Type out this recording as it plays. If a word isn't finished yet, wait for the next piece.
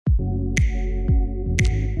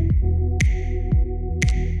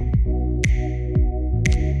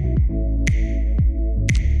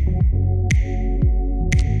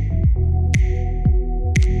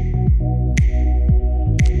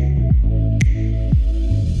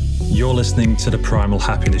you're listening to the Primal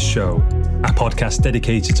Happiness Show, a podcast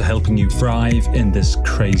dedicated to helping you thrive in this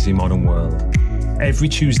crazy modern world. Every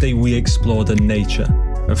Tuesday, we explore the nature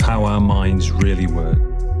of how our minds really work,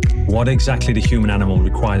 what exactly the human animal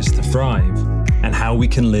requires to thrive, and how we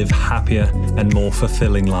can live happier and more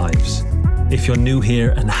fulfilling lives. If you're new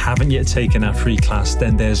here and haven't yet taken our free class,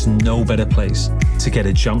 then there's no better place to get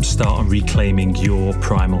a jump start on reclaiming your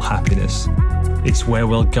primal happiness. It's where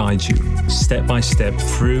we'll guide you step by step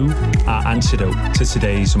through our antidote to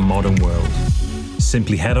today's modern world.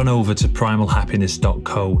 Simply head on over to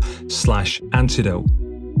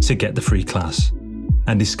primalhappiness.co/antidote to get the free class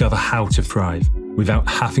and discover how to thrive without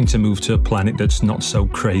having to move to a planet that's not so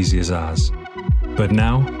crazy as ours. But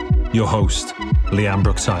now, your host, Leanne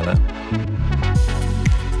Brooke-Tyler.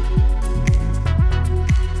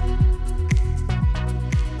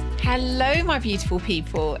 Hello, my beautiful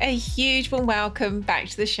people. A huge warm welcome back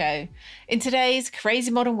to the show. In today's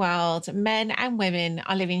crazy modern world, men and women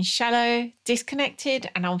are living shallow, disconnected,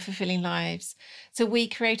 and unfulfilling lives. So we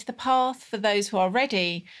create the path for those who are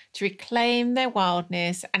ready to reclaim their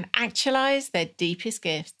wildness and actualize their deepest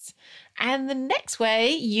gifts. And the next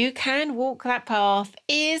way you can walk that path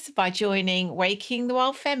is by joining Waking the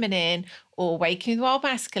Wild Feminine or Waking the Wild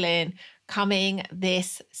Masculine coming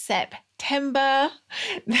this September.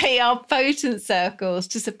 They are potent circles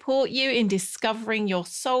to support you in discovering your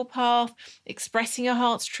soul path, expressing your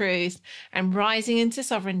heart's truth, and rising into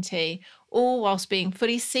sovereignty, all whilst being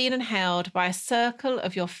fully seen and held by a circle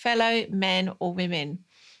of your fellow men or women.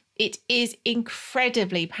 It is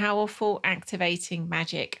incredibly powerful, activating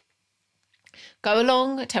magic. Go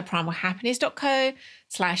along to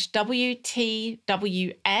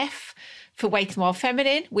primalhappiness.co/WTWF for Waking the Wild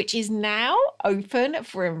Feminine, which is now open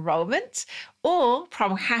for enrollment, or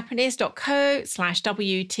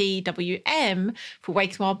primalhappiness.co/WTWM for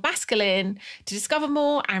Waking the Wild Masculine to discover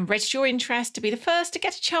more and register your interest to be the first to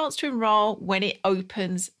get a chance to enroll when it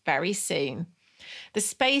opens very soon. The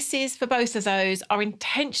spaces for both of those are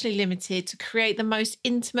intentionally limited to create the most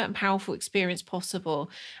intimate and powerful experience possible.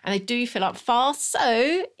 And they do fill up fast.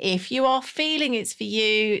 So if you are feeling it's for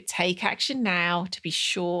you, take action now to be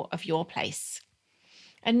sure of your place.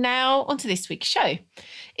 And now onto this week's show.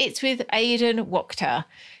 It's with Aidan Wachter.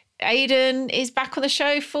 Aidan is back on the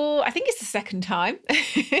show for, I think it's the second time.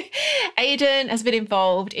 Aidan has been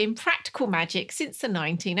involved in practical magic since the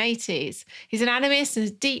 1980s. He's an animist and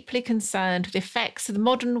is deeply concerned with the effects of the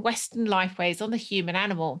modern Western lifeways on the human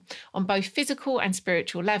animal, on both physical and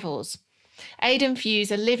spiritual levels. Aidan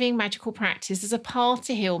views a living magical practice as a path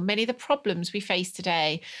to heal many of the problems we face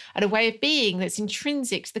today and a way of being that's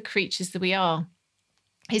intrinsic to the creatures that we are.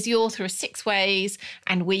 He's the author of 6 Ways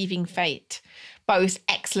and Weaving Fate. Both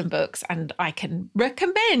excellent books, and I can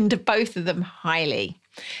recommend both of them highly.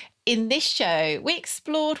 In this show, we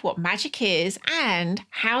explored what magic is and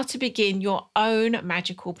how to begin your own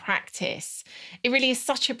magical practice. It really is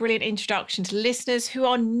such a brilliant introduction to listeners who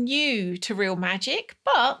are new to real magic,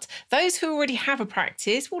 but those who already have a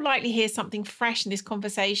practice will likely hear something fresh in this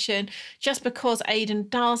conversation just because Aidan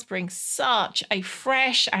does bring such a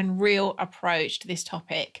fresh and real approach to this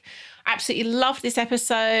topic. Absolutely loved this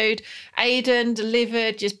episode. Aidan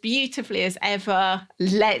delivered just beautifully as ever.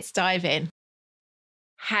 Let's dive in.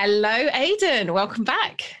 Hello, Aidan. Welcome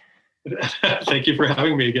back. Thank you for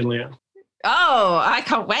having me again, Leanne. Oh, I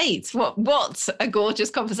can't wait. What a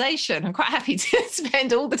gorgeous conversation. I'm quite happy to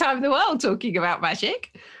spend all the time in the world talking about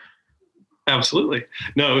magic. Absolutely.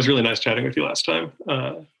 No, it was really nice chatting with you last time.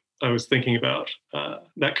 I was thinking about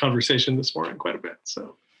that conversation this morning quite a bit.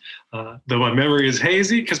 So, though my memory is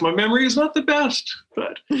hazy, because my memory is not the best,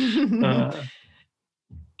 but I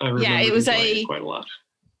remember it was quite a lot.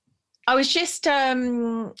 I was just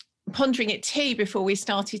pondering it too before we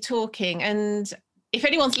started talking. And if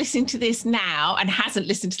anyone's listening to this now and hasn't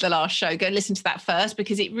listened to the last show, go and listen to that first,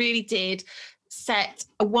 because it really did set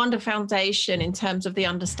a wonderful foundation in terms of the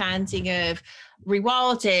understanding of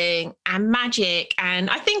rewilding and magic. And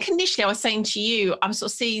I think initially I was saying to you, I'm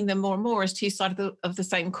sort of seeing them more and more as two sides of the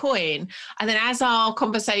same coin. And then as our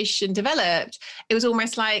conversation developed, it was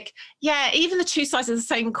almost like, yeah, even the two sides of the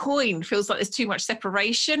same coin feels like there's too much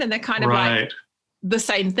separation, and they're kind of like the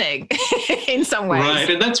same thing in some ways. Right.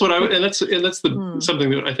 And that's what something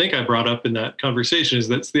that I think I brought up in that conversation, is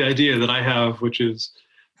that's the idea that I have, which is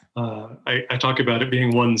I talk about it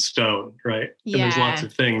being one stone, right? Yeah. And there's lots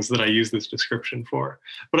of things that I use this description for.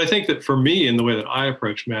 But I think that for me, in the way that I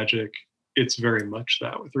approach magic, it's very much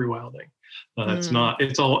that with rewilding.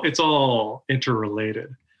 It's all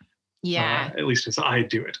interrelated. Yeah. At least as I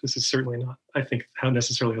do it. This is certainly not, I think, how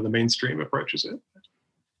the mainstream approaches it.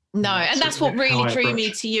 No, and that's what really drew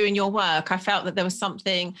me to you and your work. I felt that there was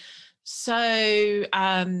something so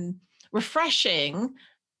refreshing.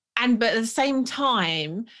 But at the same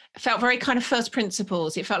time, it felt very kind of first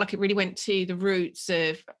principles. It felt like it really went to the roots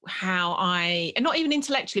of how and not even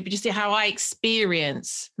intellectually, but just how I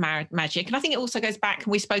experience magic. And I think it also goes back,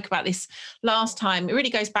 and we spoke about this last time, it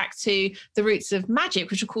really goes back to the roots of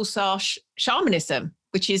magic, which of course are shamanism,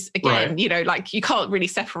 which is, again, right, like you can't really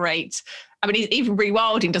separate. I mean, even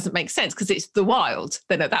rewilding doesn't make sense because it's the wild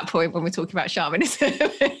then at that point when we're talking about shamanism.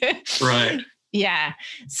 Right. Yeah.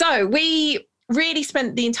 So we really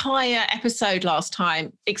spent the entire episode last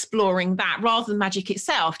time exploring that rather than magic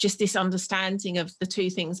itself, just this understanding of the two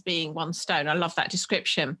things being one stone. I love that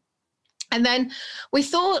description. And then we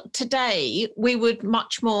thought today we would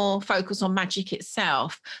much more focus on magic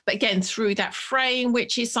itself, but again, through that frame,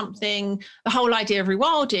 which is something, the whole idea of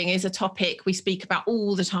rewilding is a topic we speak about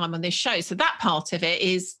all the time on this show. So that part of it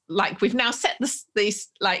is like, we've now set this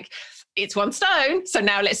like, it's one stone. So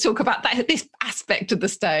now let's talk about this aspect of the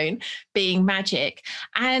stone being magic.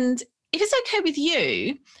 And if it's okay with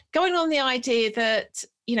you, going on the idea that,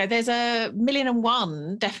 you know, there's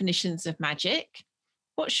 1,000,001 definitions of magic.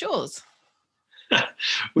 What's yours?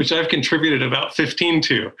 Which I've contributed about 15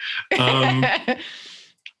 to.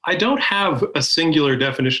 I don't have a singular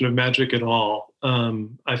definition of magic at all.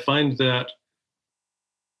 I find that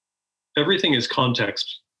everything is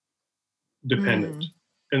context dependent.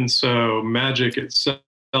 And so magic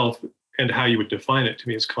itself and how you would define it to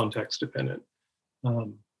me is context dependent.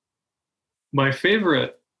 My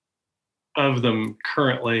favorite of them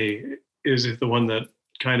currently is the one that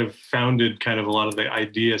kind of founded kind of a lot of the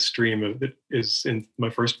idea stream of it is in my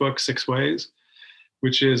first book, 6 Ways,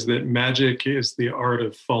 which is that magic is the art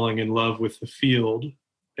of falling in love with the field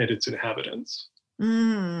and its inhabitants.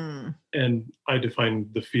 And I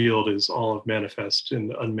define the field as all of manifest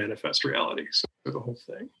and unmanifest reality, so the whole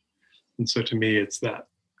thing. And so to me, it's that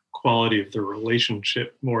quality of the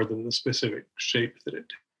relationship more than the specific shape that it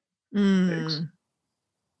takes.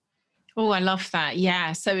 Oh, I love that.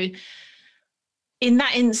 Yeah. So in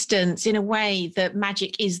that instance, in a way, that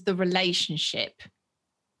magic is the relationship,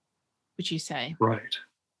 would you say? Right.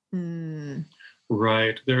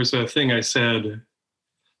 Right. There's a thing I said,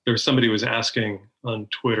 there was somebody who was asking on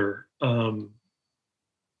Twitter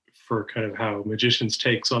for kind of how magicians'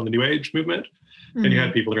 takes on the New Age movement. And you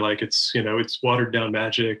had people that are like, it's, you know, it's watered down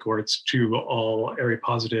magic, or it's too all airy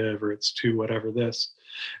positive, or it's too whatever this.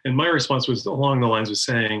 And my response was along the lines of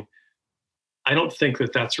saying, I don't think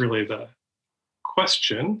that that's really the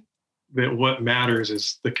question, that what matters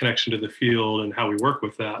is the connection to the field and how we work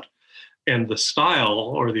with that. And the style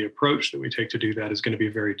or the approach that we take to do that is going to be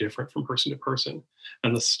very different from person to person.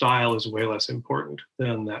 And the style is way less important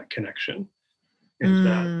than that connection and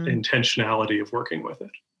that intentionality of working with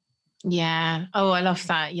it. Yeah. Oh, I love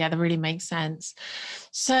that. Yeah, that really makes sense.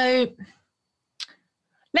 So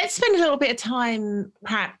let's spend a little bit of time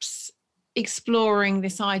perhaps exploring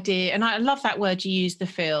this idea. And I love that word you use, the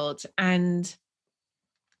field, and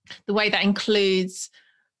the way that includes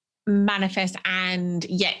manifest and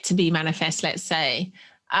yet to be manifest, let's say,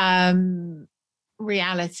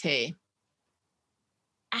 reality.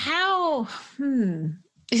 How,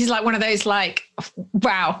 this is like one of those like,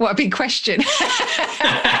 wow, what a big question.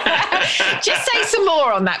 Just say some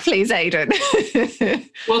more on that, please, Aidan.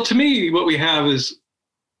 Well, to me, what we have is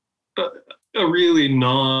a really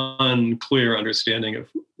non-clear understanding of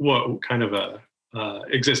what kind of a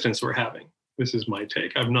existence we're having. This is my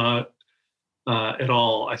take. I'm not at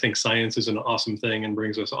all, I think science is an awesome thing and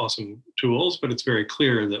brings us awesome tools, but it's very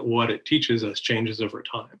clear that what it teaches us changes over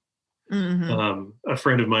time. A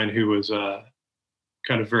friend of mine who was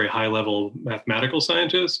kind of very high-level mathematical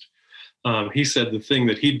scientist, he said the thing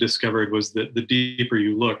that he'd discovered was that the deeper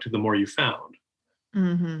you looked, the more you found.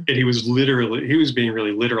 And he was being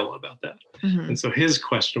really literal about that. And so his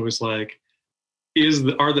question was like,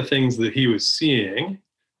 are the things that he was seeing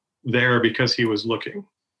there because he was looking,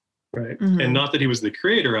 right? And not that he was the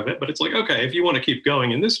creator of it, but it's like, okay, if you want to keep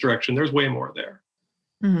going in this direction, there's way more there.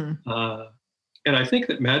 And I think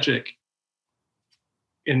that magic,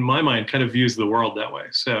 in my mind, kind of views the world that way.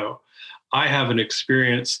 So I have an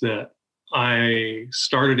experience that I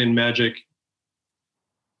started in magic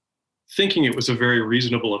thinking it was a very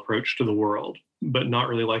reasonable approach to the world, but not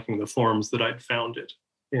really liking the forms that I'd found it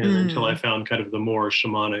in until I found kind of the more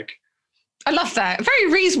shamanic. I love that.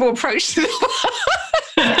 Very reasonable approach to the world.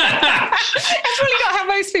 That's really not how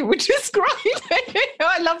most people would describe it.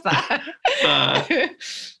 I love that.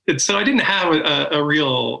 And so I didn't have a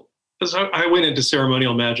real... So I went into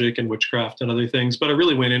ceremonial magic and witchcraft and other things, but I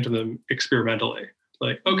really went into them experimentally.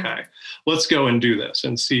 Like, okay, let's go and do this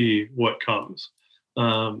and see what comes.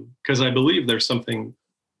 Because I believe there's something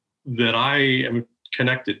that I am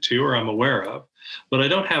connected to or I'm aware of, but I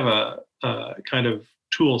don't have a kind of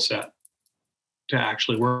tool set to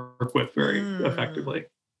actually work with very effectively.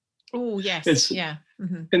 Oh, yes.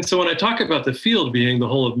 And so when I talk about the field being the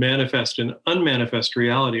whole of manifest and unmanifest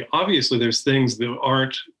reality, obviously there's things that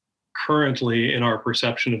aren't currently in our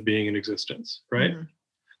perception of being in existence, right?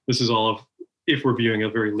 This is all of, if we're viewing a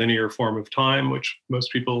very linear form of time, which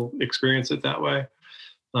most people experience it that way,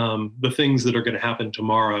 the things that are going to happen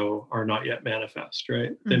tomorrow are not yet manifest,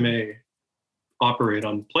 right? They may operate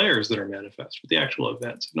on players that are manifest, but the actual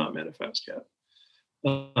events are not manifest yet.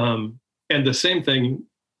 And the same thing,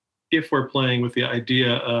 if we're playing with the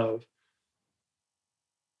idea of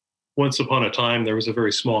once upon a time, there was a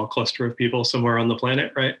very small cluster of people somewhere on the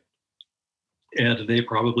planet, right? And they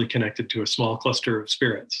probably connected to a small cluster of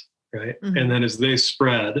spirits, right? And then as they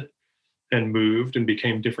spread and moved and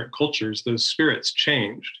became different cultures, those spirits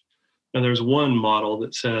changed. And there's one model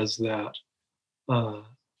that says that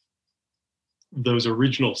those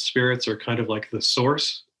original spirits are kind of like the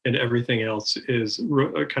source, and everything else is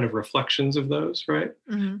kind of reflections of those, right?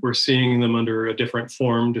 We're seeing them under a different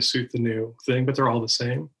form to suit the new thing, but they're all the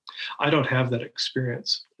same. I don't have that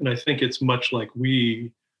experience. And I think it's much like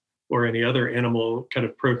we or any other animal kind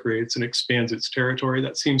of procreates and expands its territory.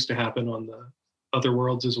 That seems to happen on the other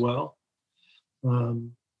worlds as well.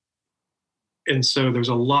 And so there's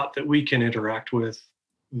a lot that we can interact with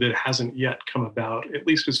that hasn't yet come about, at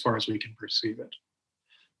least as far as we can perceive it.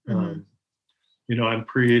 You know, I'm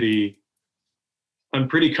pretty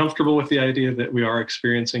comfortable with the idea that we are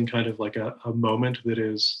experiencing kind of like a moment that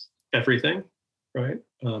is everything, right?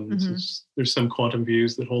 There's some quantum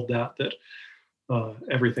views that hold that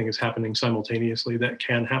everything is happening simultaneously. That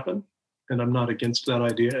can happen, and I'm not against that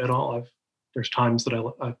idea at all. There's times that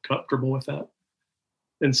I'm comfortable with that,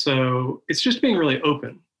 and so it's just being really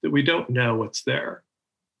open that we don't know what's there,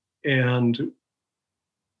 and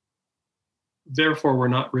therefore we're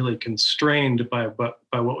not really constrained by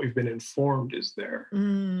what we've been informed is there.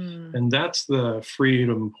 And that's the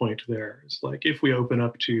freedom point there. It's like if we open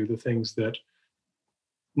up to the things that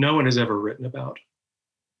no one has ever written about,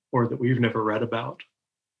 or that we've never read about,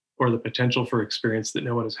 or the potential for experience that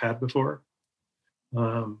no one has had before,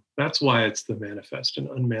 that's why it's the manifest and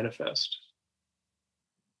unmanifest.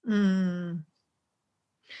 Going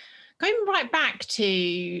right back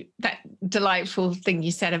to that delightful thing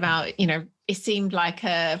you said about, you know, it seemed like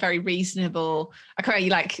a very reasonable,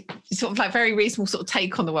 like sort of like very reasonable sort of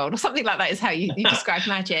take on the world, or something like that is how you describe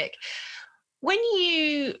magic. When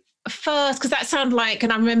you first, because that sounded like,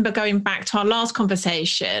 and I remember going back to our last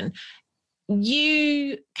conversation,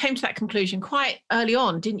 you came to that conclusion quite early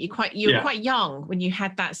on, didn't you? You were quite young when you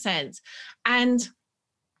had that sense. And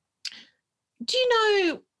do you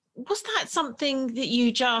know, was that something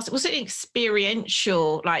that was it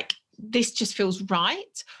experiential, like this just feels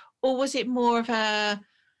right? Or was it more of a,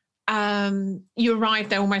 you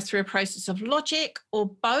arrived there almost through a process of logic, or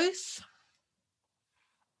both?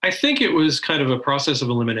 I think it was kind of a process of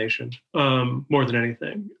elimination, more than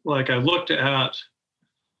anything. Like I looked at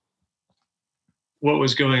what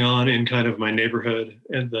was going on in kind of my neighborhood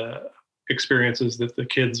and the experiences that the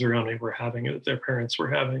kids around me were having, and that their parents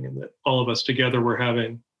were having, and that all of us together were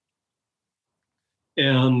having.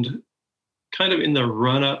 And kind of in the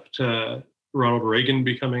run-up to Ronald Reagan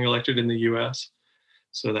becoming elected in the US,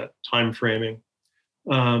 so that time framing,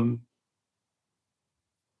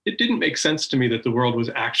 it didn't make sense to me that the world was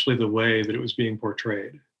actually the way that it was being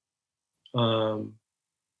portrayed. That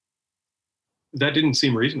didn't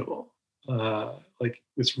seem reasonable. Like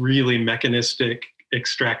this really mechanistic,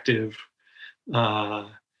 extractive,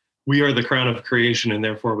 we are the crown of creation, and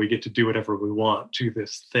therefore we get to do whatever we want to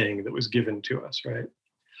this thing that was given to us, right?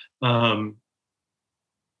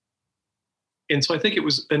 And so I think it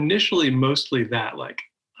was initially mostly that, like,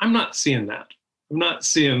 I'm not seeing that. I'm not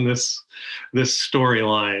seeing this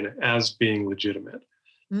storyline as being legitimate.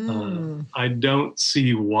 I don't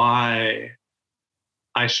see why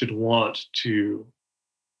I should want to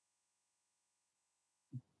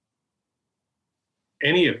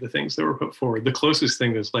any of the things that were put forward. The closest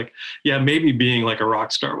thing is like, yeah, maybe being like a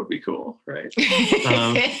rock star would be cool, right?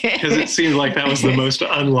 Because it seemed like that was the most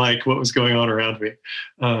unlike what was going on around me.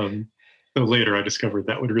 Though later I discovered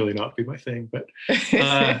that would really not be my thing. But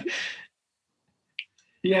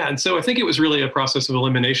yeah, and so I think it was really a process of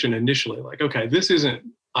elimination initially. Like, okay, this isn't,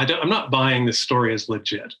 I'm not buying this story as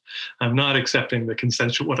legit. I'm not accepting the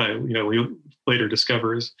consensual, what I later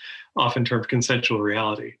discover is often termed consensual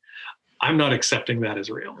reality. I'm not accepting that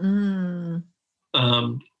as real.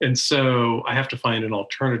 And so I have to find an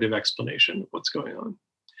alternative explanation of what's going on.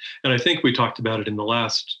 And I think we talked about it in the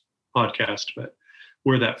last podcast, but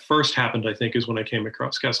where that first happened, I think, is when I came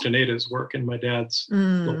across Castaneda's work in my dad's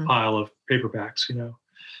little pile of paperbacks,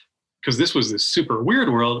 because this was this super weird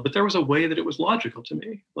world, but there was a way that it was logical to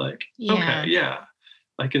me. Like, okay, yeah,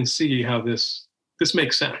 I can see how this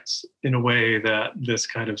makes sense in a way that this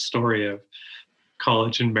kind of story of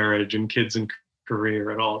college and marriage and kids and career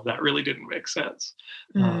and all of that really didn't make sense,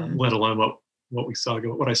 let alone what I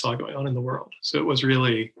saw going on in the world. So it was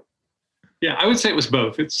really, yeah, I would say it was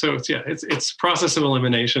both. It's process of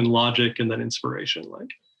elimination, logic, and then inspiration. Like,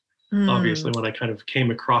 obviously, when I kind of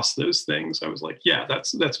came across those things, I was like, yeah,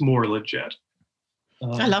 that's more legit.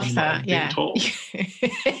 I love that. Yeah. Told.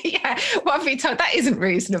 Yeah. What I've been told, that isn't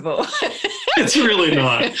reasonable. It's really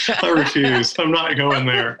not. I refuse. I'm not going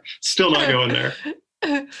there. Still not going there.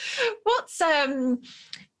 What's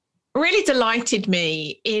really delighted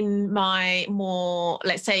me in my more,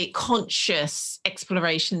 let's say, conscious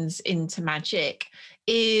explorations into magic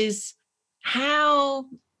is how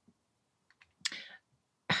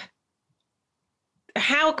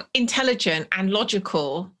intelligent and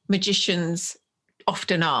logical magicians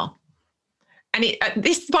often are. And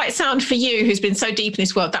this might sound, for you who's been so deep in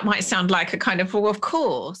this world, that might sound like a kind of, well, of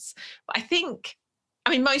course. But I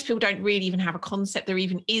mean, most people don't really even have a concept there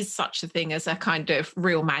even is such a thing as a kind of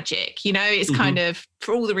real magic. It's kind of,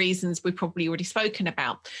 for all the reasons we've probably already spoken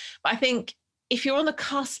about. But I think if you're on the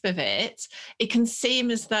cusp of it, it can seem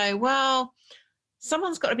as though, well,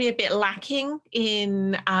 someone's got to be a bit lacking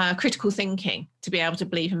in critical thinking to be able to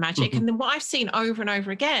believe in magic. And then what I've seen over and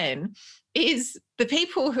over again is the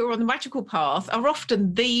people who are on the magical path are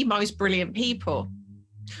often the most brilliant people,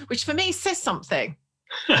 which for me says something.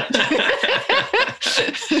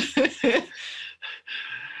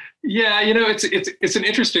 Yeah, it's an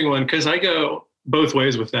interesting one because I go both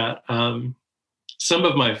ways with that. Some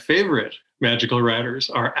of my favorite magical writers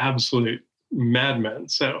are absolute madmen,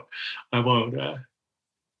 so I won't.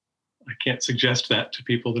 I can't suggest that to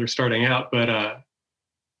people that are starting out, but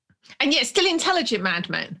and yet still intelligent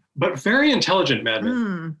madmen. But very intelligent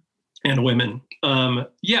madmen and women.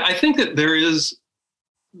 Yeah, I think that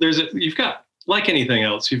you've got, like anything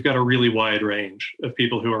else, you've got a really wide range of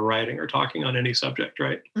people who are writing or talking on any subject,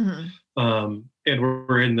 right? And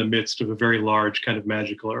we're in the midst of a very large kind of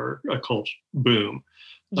magical or occult boom.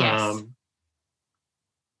 Yes.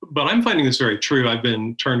 But I'm finding this very true. I've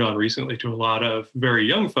been turned on recently to a lot of very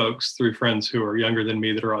young folks through friends who are younger than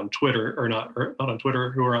me that are on Twitter, or not on Twitter,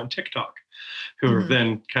 who are on TikTok, who have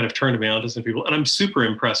then kind of turned me on to some people. And I'm super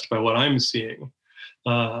impressed by what I'm seeing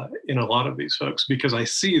in a lot of these folks, because I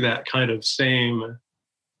see that kind of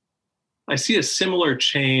I see a similar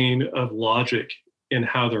chain of logic in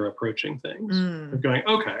how they're approaching things. They're going,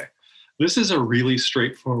 okay, this is a really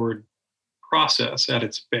straightforward process at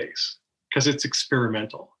its base, because it's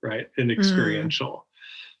experimental, right? And experiential.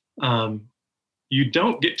 You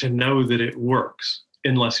don't get to know that it works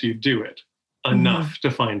unless you do it enough to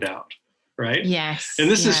find out, right? Yes. And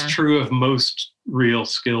this is true of most real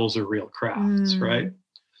skills or real crafts, right?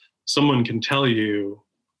 Someone can tell you,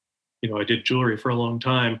 I did jewelry for a long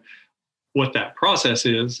time, what that process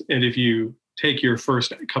is. And if you take your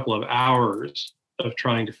first couple of hours of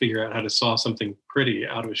trying to figure out how to saw something pretty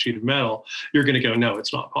out of a sheet of metal, you're going to go, no,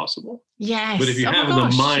 it's not possible. Yes. But if you have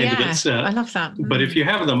the mind that says, I love that. But if you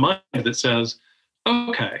have the mind that says,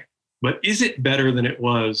 okay, but is it better than it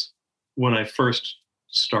was when I first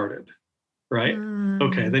started? Right?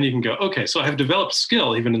 Okay, then you can go, okay, so I've developed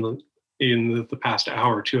skill even in the past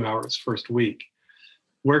hour, 2 hours, first week.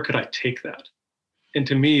 Where could I take that? And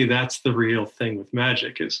to me, that's the real thing with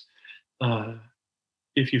magic is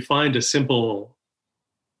if you find a simple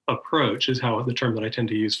approach, is how the term that I tend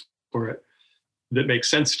to use for it, that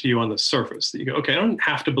makes sense to you on the surface, that you go, okay, I don't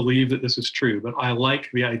have to believe that this is true, but I like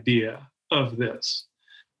the idea of this.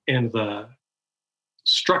 And the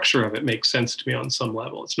structure of it makes sense to me on some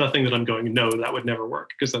level. It's nothing that I'm going, no, that would never work,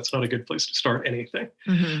 because that's not a good place to start anything.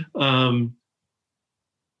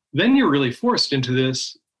 Then you're really forced into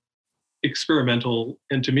this experimental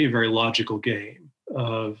and, to me, very logical game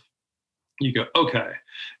of, you go, okay,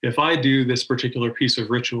 if I do this particular piece of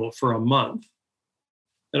ritual for a month,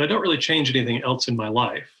 and I don't really change anything else in my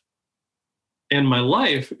life, and my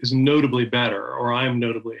life is notably better, or I'm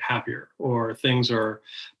notably happier, or things are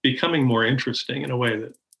becoming more interesting in a way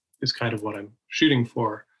that is kind of what I'm shooting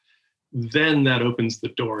for, then that opens the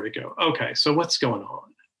door to go, okay, so what's going on?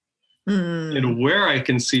 And where I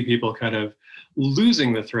can see people kind of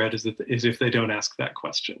losing the thread is if they don't ask that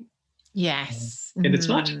question. Yes. And it's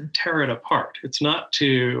not to tear it apart. It's not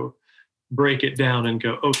to break it down and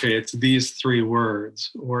go, okay, it's these 3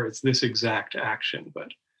 words, or it's this exact action.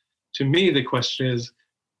 But to me, the question is,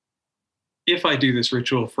 if I do this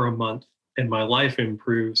ritual for a month and my life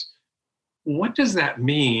improves, what does that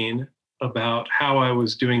mean about how I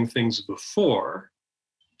was doing things before?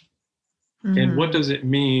 And what does it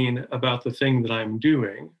mean about the thing that I'm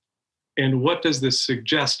doing? And what does this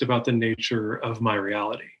suggest about the nature of my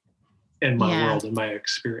reality and my world and my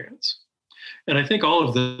experience? And I think all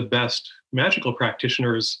of the best magical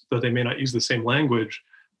practitioners, though they may not use the same language,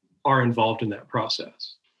 are involved in that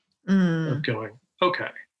process of going, okay,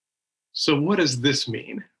 so what does this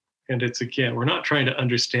mean? And it's, again, we're not trying to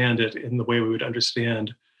understand it in the way we would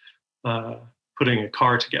understand putting a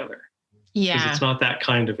car together. Because it's not that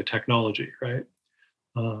kind of a technology, right?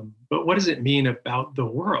 But what does it mean about the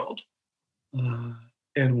world?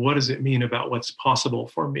 And what does it mean about what's possible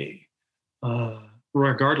for me?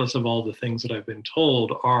 Regardless of all the things that I've been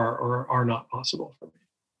told are or are not possible for me.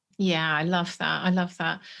 Yeah, I love that. I love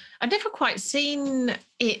that. I've never quite seen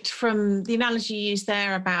it from the analogy you used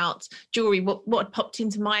there about jewelry. What popped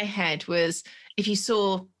into my head was if you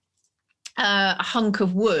saw a hunk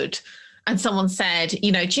of wood and someone said,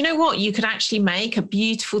 you know, do you know what? You could actually make a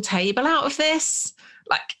beautiful table out of this.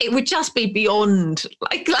 Like, it would just be beyond,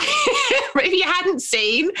 like if you hadn't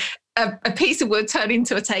seen a piece of wood turn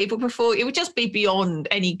into a table before, it would just be beyond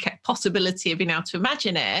any possibility of being able to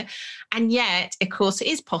imagine it. And yet, of course, it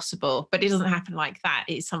is possible, but it doesn't happen like that.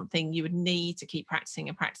 It's something you would need to keep practicing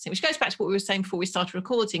and practicing, which goes back to what we were saying before we started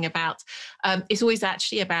recording about, it's always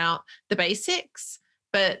actually about the basics.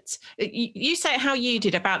 But you say how you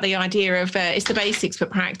did about the idea of it's the basics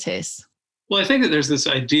but practice. Well, I think that there's this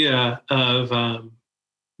idea of,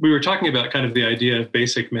 we were talking about kind of the idea of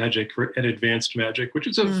basic magic and advanced magic, which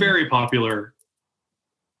is a very popular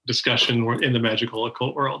discussion in the magical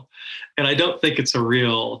occult world. And I don't think it's a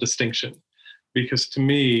real distinction, because to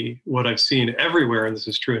me, what I've seen everywhere, and this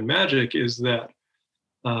is true in magic, is that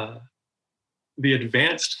the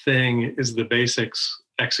advanced thing is the basics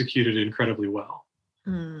executed incredibly well.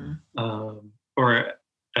 I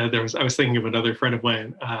was thinking of another friend of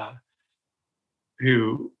mine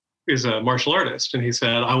who is a martial artist, and he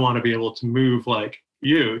said, I want to be able to move like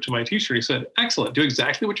you to my teacher. He said, excellent, do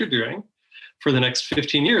exactly what you're doing for the next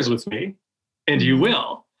 15 years with me, and you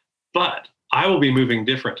will, but I will be moving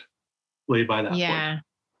differently by that point.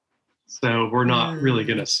 So we're not really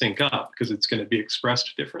going to sync up because it's going to be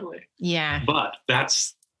expressed differently. But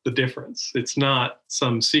that's the difference. It's not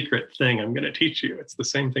some secret thing I'm going to teach you. It's the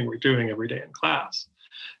same thing we're doing every day in class,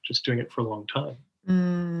 just doing it for a long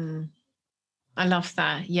time. I love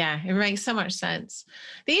that. Yeah, it makes so much sense.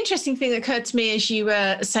 The interesting thing that occurred to me as you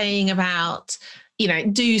were saying about, you know,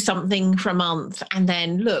 do something for a month and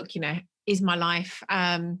then look, you know, is my life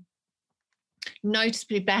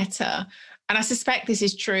noticeably better? And I suspect this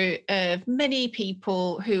is true of many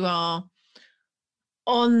people who are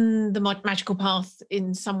on the magical path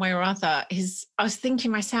in some way or other. I was thinking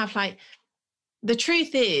myself, like, the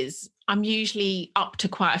truth is I'm usually up to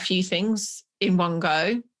quite a few things in one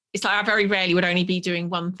go. It's like I very rarely would only be doing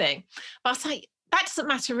one thing. But I was like, that doesn't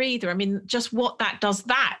matter either. I mean, just what does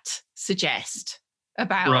that suggest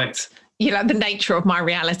about, you know, the nature of my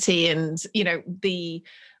reality and, you know,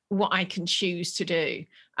 what I can choose to do.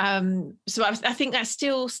 So I think that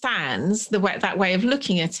still stands, that way of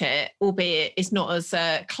looking at it, albeit it's not as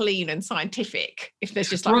clean and scientific. If there's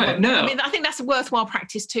just like I mean, I think that's a worthwhile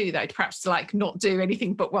practice too, though, perhaps to like not do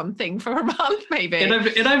anything but one thing for a month, maybe.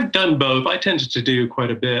 And I've done both. I tended to do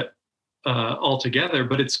quite a bit altogether,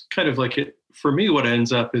 but it's kind of like it for me. What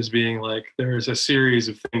ends up is being like there's a series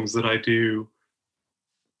of things that I do.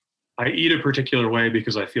 I eat a particular way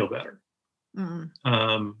because I feel better.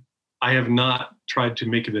 I have not tried to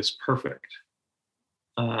make this perfect,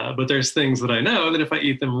 but there's things that I know that if I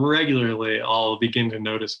eat them regularly, I'll begin to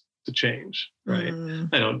notice the change, right?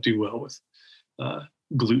 I don't do well with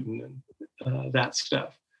gluten and that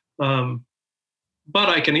stuff, but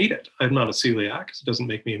I can eat it. I'm not a celiac, so it doesn't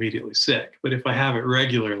make me immediately sick, but if I have it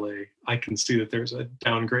regularly, I can see that there's a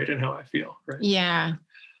downgrade in how I feel, right?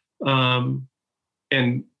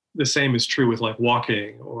 And the same is true with like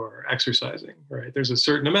walking or exercising, right? There's a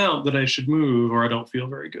certain amount that I should move or I don't feel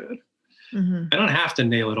very good. I don't have to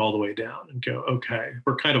nail it all the way down and go, okay,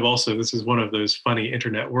 we're kind of also, this is one of those funny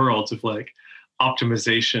internet worlds of like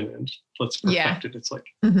optimization and let's perfect it. It's like,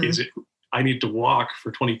 is it, I need to walk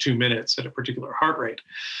for 22 minutes at a particular heart rate.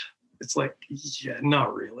 It's like, yeah,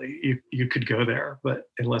 not really. You could go there, but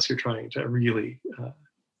unless you're trying to really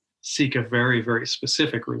seek a very, very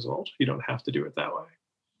specific result, you don't have to do it that way.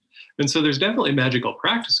 And so there's definitely magical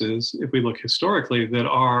practices, if we look historically, that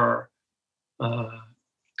are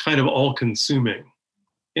kind of all-consuming.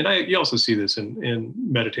 And you also see this in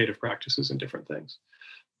meditative practices and different things,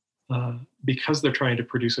 because they're trying to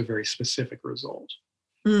produce a very specific result.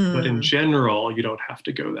 But in general, you don't have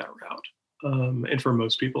to go that route. And for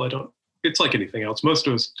most people, it's like anything else. Most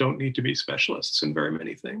of us don't need to be specialists in very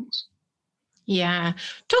many things. Yeah.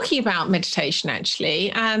 Talking about meditation,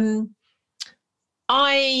 actually,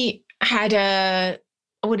 I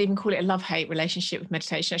I wouldn't even call it a love-hate relationship with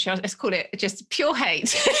meditation. Actually, let's call it just pure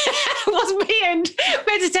hate. It was me and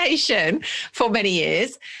meditation for many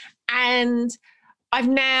years. And I've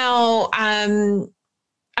now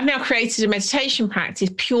created a meditation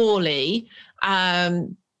practice purely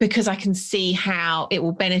because I can see how it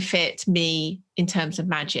will benefit me in terms of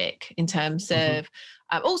magic, in terms of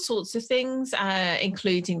all sorts of things,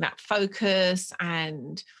 including that focus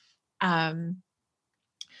and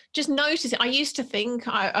just notice it. I used to think,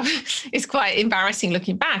 it's quite embarrassing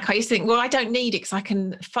looking back. I used to think, well, I don't need it because I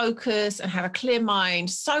can focus and have a clear mind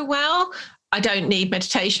so well. I don't need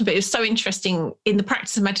meditation, but it was so interesting in the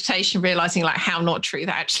practice of meditation, realizing like how not true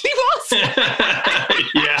that actually was.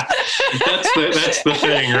 Yeah, that's the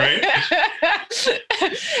thing, right?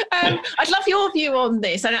 I'd love your view on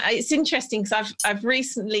this. And it's interesting because I've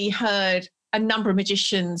recently heard a number of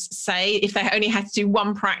magicians say if they only had to do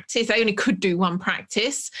one practice, they only could do one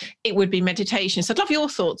practice, it would be meditation. So I'd love your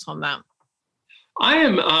thoughts on that. I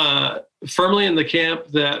am firmly in the camp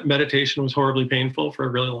that meditation was horribly painful for a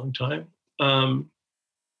really long time. And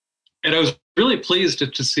I was really pleased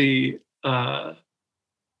to see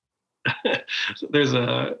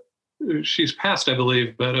she's passed, I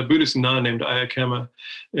believe, but a Buddhist nun named Ayakema.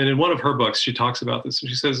 And in one of her books, she talks about this. And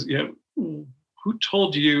she says, who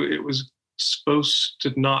told you it was supposed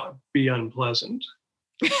to not be unpleasant?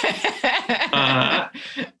 Because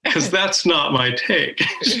that's not my take.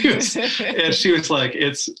 She was like,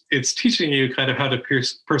 it's teaching you kind of how to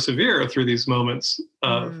persevere through these moments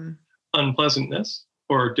of unpleasantness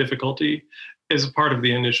or difficulty as a part of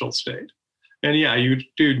the initial state. And yeah, you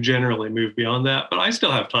do generally move beyond that, but I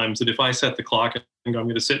still have times that if I set the clock and I'm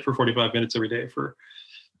going to sit for 45 minutes every day for,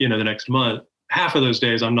 the next month, half of those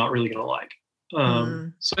days I'm not really going to like.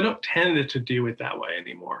 So I don't tend to do it that way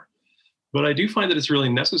anymore. But I do find that it's really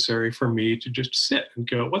necessary for me to just sit and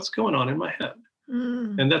go, what's going on in my head?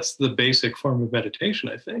 And that's the basic form of meditation,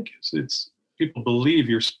 I think. It's people believe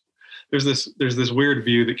there's this weird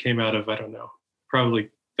view that came out of, I don't know, probably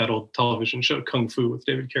that old television show Kung Fu with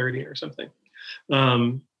David Carradine or something,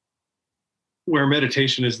 where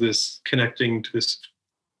meditation is this connecting to this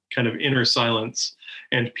kind of inner silence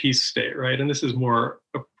and peace state, right? And this is more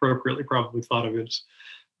appropriately probably thought of as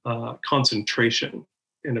concentration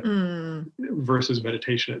versus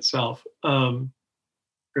meditation itself. Or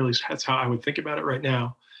at least that's how I would think about it right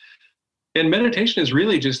now. And meditation is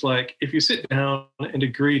really just like if you sit down and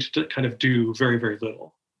agree to kind of do very, very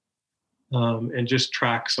little and just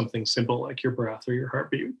track something simple like your breath or your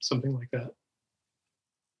heartbeat, something like that.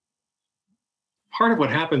 Part of what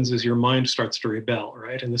happens is your mind starts to rebel,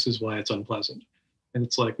 right? And this is why it's unpleasant. And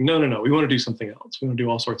it's like, no, we want to do something else. We want to do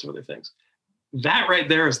all sorts of other things. That right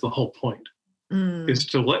there is the whole point, is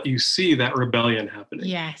to let you see that rebellion happening.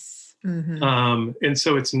 Yes. And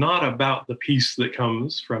so it's not about the peace that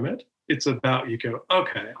comes from it. It's about you go,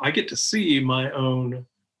 okay, I get to see my own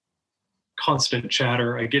constant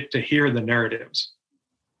chatter. I get to hear the narratives,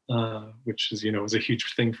 which is, is a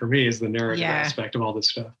huge thing for me, is the narrative aspect of all this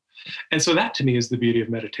stuff. And so that to me is the beauty of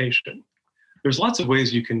meditation. There's lots of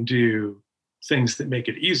ways you can do things that make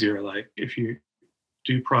it easier. Like if you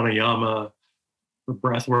do pranayama or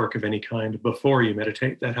breath work of any kind before you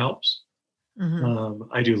meditate, that helps.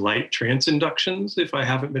 I do light trance inductions if I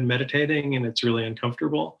haven't been meditating and it's really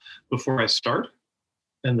uncomfortable before I start,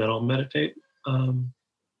 and then I'll meditate. But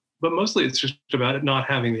mostly it's just about it not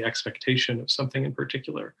having the expectation of something in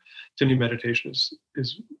particular. To me, meditation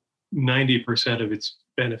is 90% of its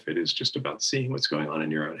benefit is just about seeing what's going on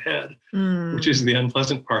in your own head, which is the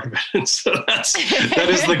unpleasant part of it. And so that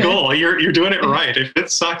is the goal. You're doing it right. If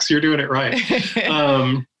it sucks, you're doing it right.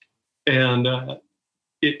 And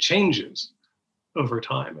it changes over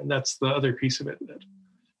time. And that's the other piece of it. That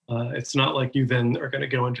it's not like you then are going to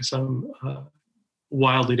go into some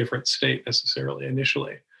wildly different state necessarily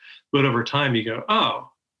initially. But over time you go,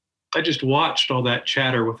 oh, I just watched all that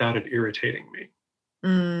chatter without it irritating me.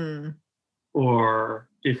 Or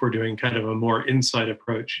if we're doing kind of a more insight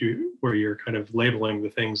approach, where you're kind of labeling the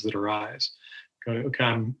things that arise, going, okay,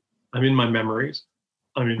 I'm in my memories,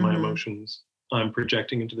 I'm in my emotions, I'm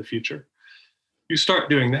projecting into the future. You start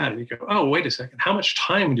doing that and you go, oh, wait a second, how much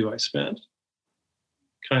time do I spend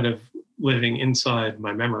kind of living inside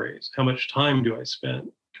my memories? How much time do I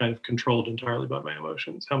spend kind of controlled entirely by my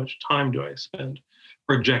emotions? How much time do I spend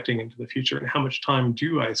projecting into the future? And how much time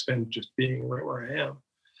do I spend just being right where I am?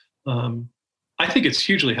 I think it's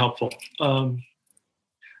hugely helpful.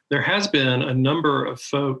 there has been a number of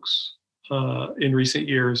folks in recent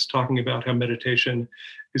years talking about how meditation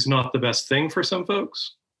is not the best thing for some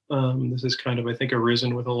folks. This is kind of, I think,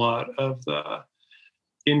 arisen with a lot of the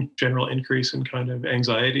general increase in kind of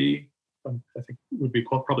anxiety. I think would be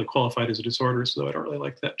probably qualified as a disorder, so I don't really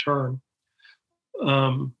like that term.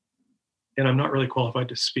 And I'm not really qualified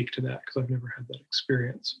to speak to that because I've never had that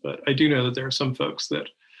experience. But I do know that there are some folks that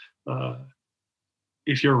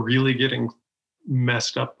if you're really getting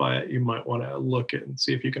messed up by it, you might want to look at and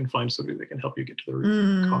see if you can find somebody that can help you get to the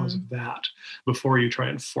root cause of that before you try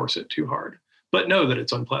and force it too hard. But know that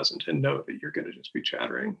it's unpleasant and know that you're going to just be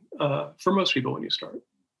chattering for most people when you start.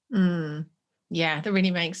 Yeah, that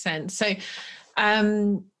really makes sense. So,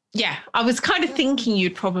 yeah, I was kind of thinking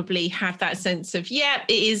you'd probably have that sense of, yeah,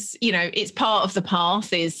 it is, it's part of the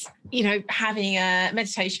path is, having a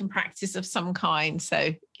meditation practice of some kind.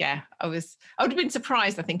 So yeah, I would have been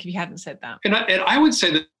surprised, I think, if you hadn't said that. And I would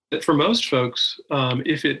say that for most folks,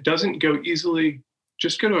 if it doesn't go easily,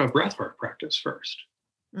 just go to a breathwork practice first.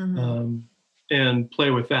 And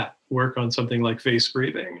play with that. Work on something like face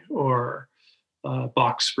breathing or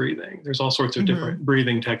box breathing. There's all sorts of different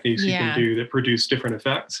breathing techniques you can do that produce different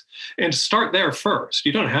effects. And start there first.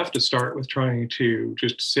 You don't have to start with trying to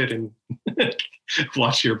just sit and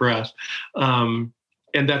watch your breath. And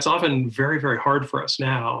that's often very, very hard for us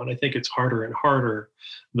now. And I think it's harder and harder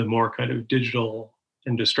the more kind of digital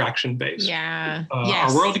and distraction-based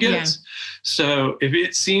our world gets. So if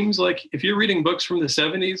it seems like, if you're reading books from the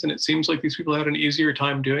 70s and it seems like these people had an easier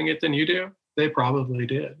time doing it than you do, they probably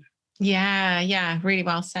did. Yeah, really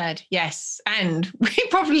well said. Yes, and we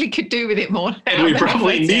probably could do with it more now. And we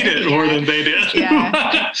probably need it more than they did.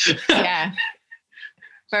 Yeah,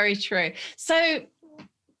 very true. So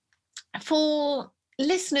for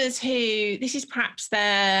listeners who, this is perhaps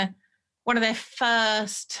one of their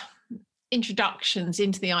first introductions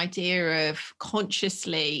into the idea of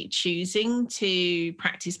consciously choosing to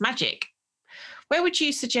practice magic, where would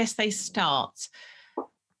you suggest they start?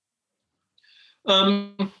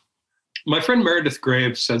 My friend Meredith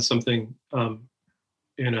Graves said something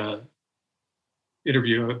in a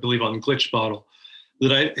interview, I believe on Glitch Bottle,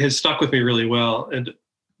 that has stuck with me really well. And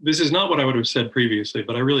this is not what I would have said previously,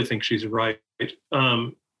 but I really think she's right.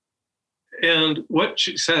 And what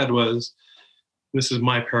she said was, this is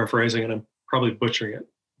my paraphrasing and I'm probably butchering it,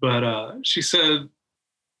 but she said,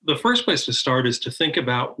 the first place to start is to think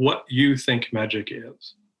about what you think magic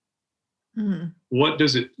is. What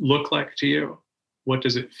does it look like to you? What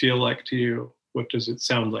does it feel like to you? What does it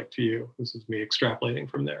sound like to you? This is me extrapolating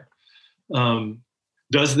from there.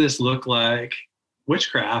 Does this look like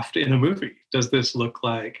witchcraft in a movie? Does this look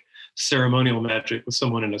like ceremonial magic with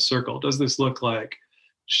someone in a circle? Does this look like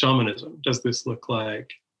shamanism? Does this look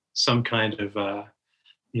like some kind of,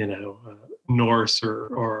 Norse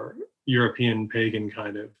or European pagan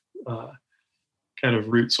kind of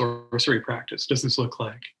root sorcery practice? Does this look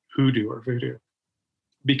like hoodoo or voodoo?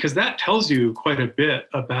 Because that tells you quite a bit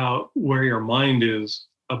about where your mind is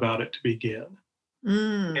about it to begin,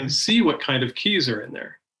 and see what kind of keys are in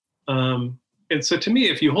there. And so to me,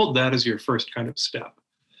 if you hold that as your first kind of step,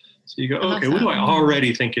 so you go, okay, what do I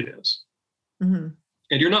already think it is? And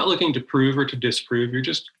you're not looking to prove or to disprove, you're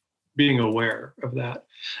just being aware of that.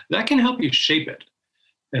 That can help you shape it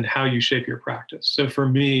and how you shape your practice. So for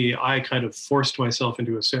me, I kind of forced myself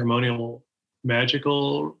into a ceremonial,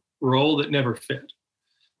 magical role that never fit.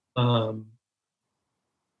 For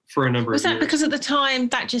a number of years. Was that because at the time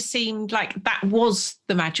that just seemed like that was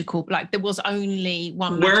the magical, like there was only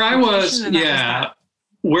one magical where I was,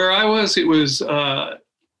 where I was, it was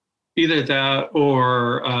either that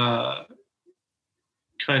or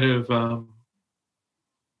kind of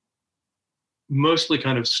mostly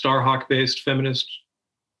kind of Starhawk based feminist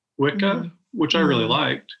Wicca, which I really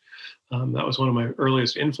liked. That was one of my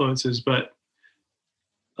earliest influences, but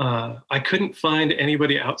I couldn't find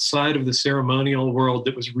anybody outside of the ceremonial world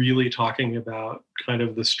that was really talking about kind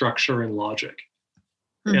of the structure and logic.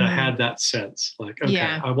 And I had that sense like, okay,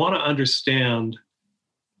 I want to understand.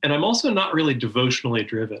 And I'm also not really devotionally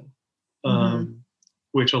driven,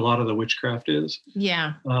 which a lot of the witchcraft is.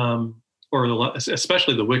 Or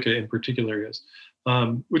especially the Wicca in particular is,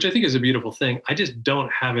 which I think is a beautiful thing. I just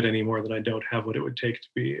don't have it any more than I don't have what it would take to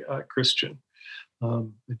be a Christian. I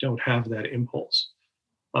don't have that impulse.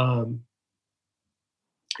 And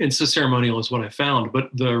so ceremonial is what I found, but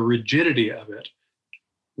the rigidity of it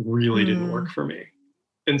really didn't work for me.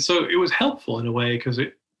 And so it was helpful in a way because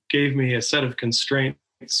it gave me a set of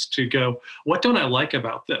constraints to go, what don't I like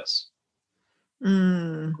about this?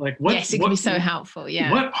 Like what? Yes, it can be so helpful. Yeah.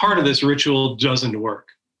 What part of this ritual doesn't work?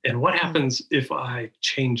 And what happens if I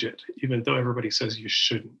change it, even though everybody says you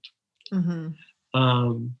shouldn't?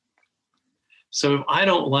 So if I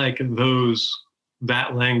don't like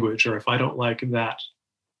that language, or if I don't like that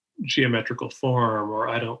geometrical form, or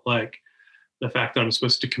I don't like the fact that I'm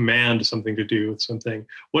supposed to command something to do with something,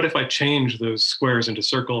 what if I change those squares into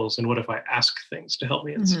circles? And what if I ask things to help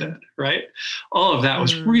me instead, right? All of that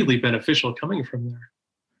was really beneficial coming from there.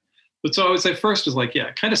 But so I would say first is like,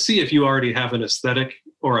 kind of see if you already have an aesthetic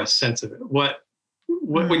or a sense of it. What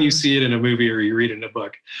when you see it in a movie or you read it in a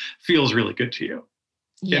book feels really good to you.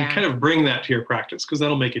 And kind of bring that to your practice, because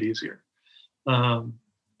that'll make it easier. And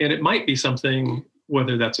it might be something,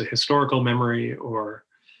 whether that's a historical memory or,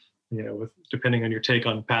 depending on your take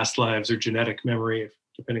on past lives, or genetic memory,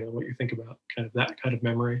 depending on what you think about kind of that kind of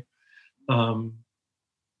memory.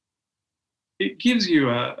 It gives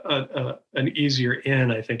you an easier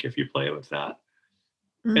in, I think, if you play with that.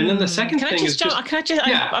 And then the second thing is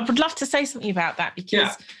I would love to say something about that,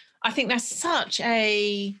 because I think that's such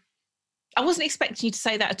I wasn't expecting you to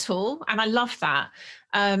say that at all. And I love that.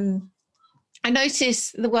 I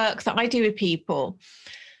notice the work that I do with people,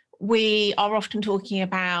 we are often talking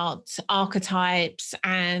about archetypes,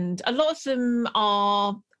 and a lot of them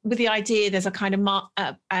are with the idea there's a kind of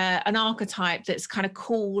an archetype that's kind of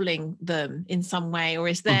calling them in some way, or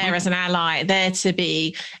is there as an ally, there to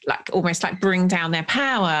be like almost like bring down their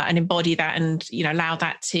power and embody that, and allow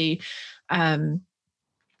that to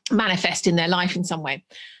manifest in their life in some way.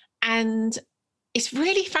 And it's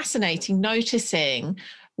really fascinating noticing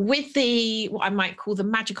with what I might call the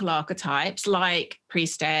magical archetypes, like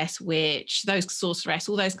priestess, witch, those sorceress,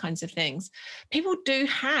 all those kinds of things, people do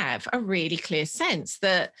have a really clear sense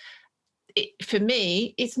that for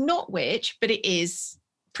me, it's not witch, but it is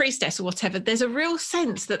priestess or whatever. There's a real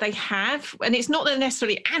sense that they have, and it's not that they're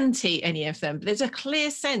necessarily anti any of them, but there's a clear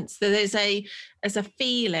sense that there's a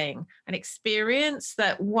feeling, an experience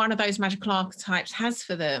that one of those magical archetypes has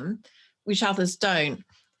for them, which others don't.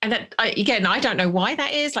 And that, again, I don't know why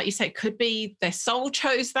that is. Like you say, it could be their soul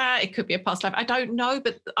chose that. It could be a past life. I don't know.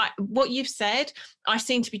 But what you've said, I've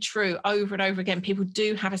seen to be true over and over again. People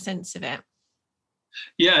do have a sense of it.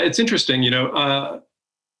 Yeah, it's interesting. I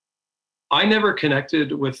never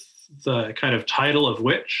connected with the kind of title of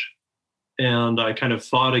witch. And I kind of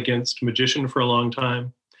fought against magician for a long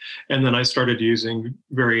time. And then I started using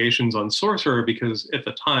variations on sorcerer, because at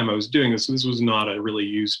the time I was doing this was not a really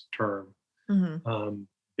used term.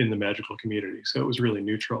 In the magical community. So it was really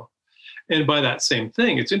neutral. And by that same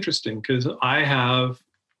thing, it's interesting because I have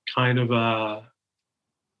kind of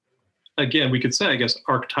again, we could say, I guess,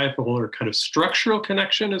 archetypal or kind of structural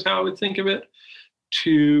connection is how I would think of it,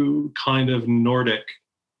 to kind of Nordic,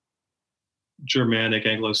 Germanic,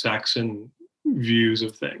 Anglo-Saxon views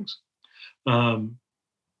of things.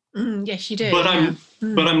 Yes, you do. But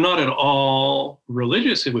I'm not at all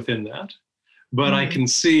religious within that. But I can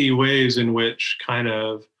see ways in which kind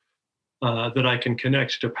of that I can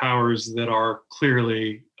connect to powers that are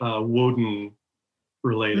clearly Woden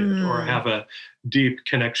related, or have a deep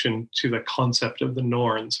connection to the concept of the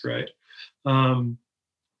Norns, right? And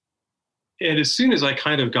as soon as I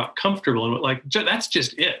kind of got comfortable and went like, that's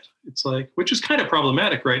just it. It's like, which is kind of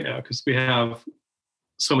problematic right now, because we have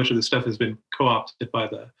so much of this stuff has been co-opted by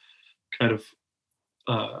the kind of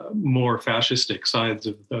more fascistic sides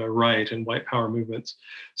of the right and white power movements.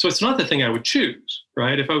 So it's not the thing I would choose,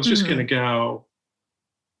 right? If I was just going to go,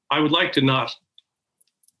 I would like to not,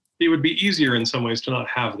 it would be easier in some ways to not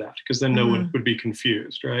have that, because then no one would be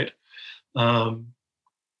confused, right?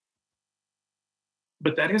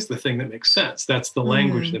 But that is the thing that makes sense. That's the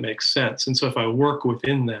language that makes sense. And so if I work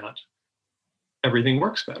within that, everything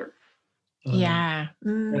works better.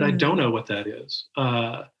 And I don't know what that is.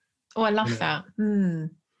 I love that. And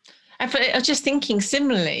I was just thinking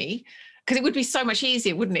similarly, because it would be so much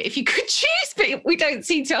easier, wouldn't it, if you could choose, but we don't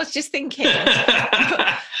seem to. I was just thinking,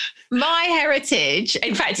 my heritage,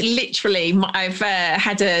 in fact, literally, I've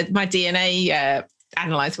had my DNA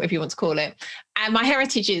analysed, whatever you want to call it, and my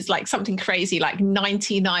heritage is like something crazy, like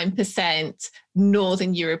 99%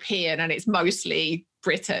 Northern European, and it's mostly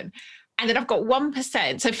Britain. And then I've got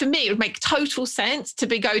 1%. So for me, it would make total sense to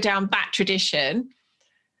go down that tradition.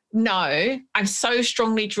 No, I'm so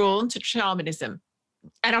strongly drawn to shamanism.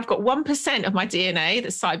 And I've got 1% of my DNA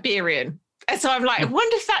that's Siberian. And so I'm like, I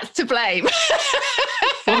wonder if that's to blame.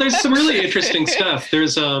 Well, there's some really interesting stuff.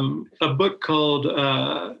 There's a book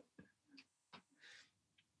called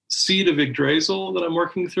Seed of Yggdrasil that I'm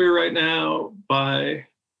working through right now by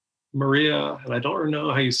Maria, and I don't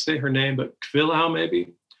know how you say her name, but Kvillau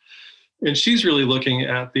maybe. And she's really looking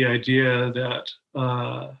at the idea that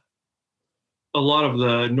a lot of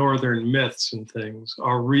the Northern myths and things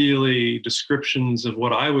are really descriptions of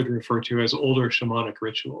what I would refer to as older shamanic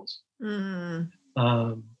rituals.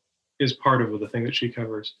 Is part of the thing that she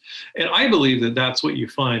covers. And I believe that that's what you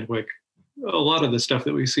find, like a lot of the stuff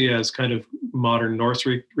that we see as kind of modern Norse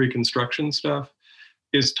reconstruction stuff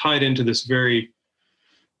is tied into this very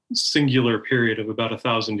singular period of about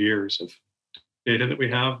 1,000 years of data that we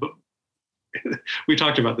have. But we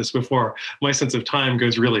talked about this before. My sense of time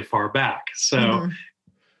goes really far back. So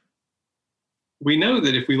we know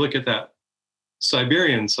that if we look at that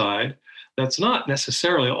Siberian side, that's not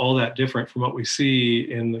necessarily all that different from what we see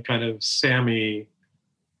in the kind of Sami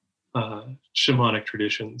shamanic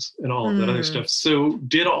traditions and all of that other stuff. So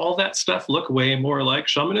did all that stuff look way more like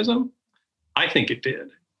shamanism? I think it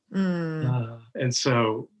did. And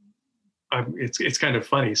so it's kind of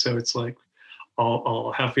funny. So it's like,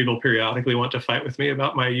 I'll have people periodically want to fight with me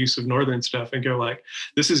about my use of Northern stuff and go like,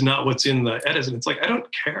 this is not what's in the Eddas. And it's like, I don't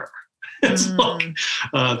care. It's like,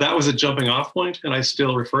 that was a jumping off point, and I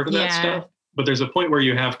still refer to that stuff. But there's a point where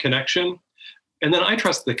you have connection, and then I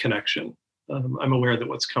trust the connection. I'm aware that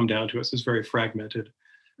what's come down to us is very fragmented,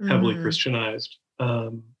 heavily Christianized,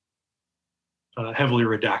 heavily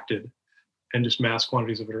redacted, and just mass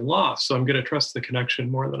quantities of it are lost. So I'm going to trust the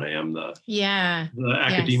connection more than I am the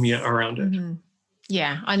academia around it.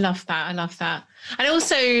 Yeah, I love that. I love that. And I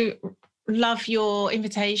also love your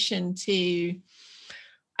invitation to,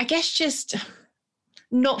 I guess, just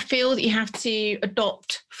not feel that you have to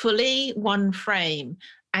adopt fully one frame.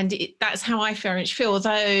 And that's how I very much feel.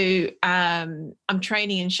 Although I'm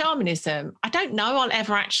training in shamanism, I don't know I'll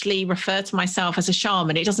ever actually refer to myself as a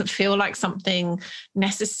shaman. It doesn't feel like something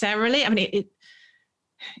necessarily. I mean,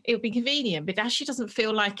 it would be convenient, but it actually doesn't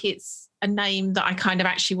feel like it's a name that I kind of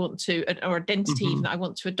actually want to, or identity even that I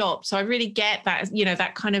want to adopt. So I really get that, you know,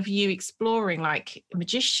 that kind of you exploring like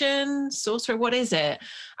magician, sorcerer, what is it?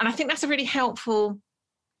 And I think that's a really helpful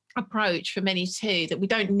approach for many too, that we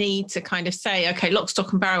don't need to kind of say, okay, lock,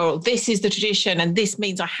 stock and barrel, this is the tradition and this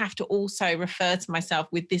means I have to also refer to myself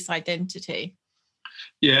with this identity.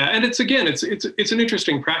 Yeah, and it's an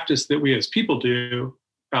interesting practice that we as people do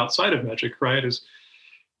outside of magic, right? Is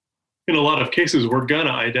in a lot of cases we're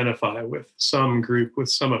gonna identify with some group, with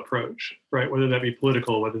some approach, right? Whether that be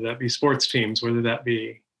political, whether that be sports teams, whether that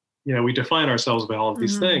be, you know, we define ourselves by all of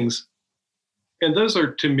these things. And those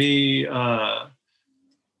are, to me,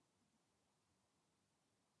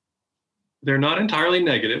 they're not entirely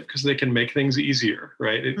negative because they can make things easier,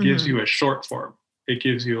 right? It gives you a short form. It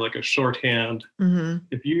gives you like a shorthand.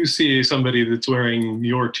 If you see somebody that's wearing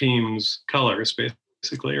your team's colors,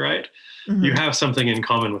 basically, right? You have something in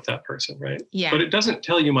common with that person, right? Yeah. But it doesn't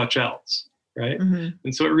tell you much else, right?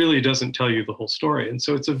 And so it really doesn't tell you the whole story. And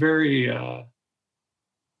so it's a very,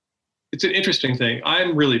 it's an interesting thing.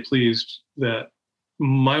 I'm really pleased that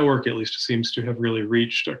my work at least seems to have really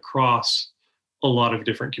reached across a lot of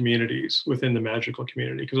different communities within the magical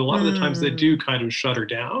community, because a lot of the times they do kind of shut her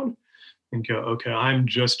down and go, okay, I'm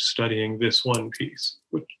just studying this one piece.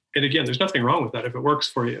 And again, there's nothing wrong with that if it works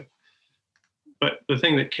for you. But the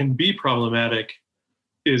thing that can be problematic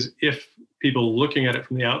is if people looking at it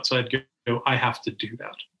from the outside go, I have to do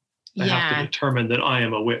that. I have to determine that I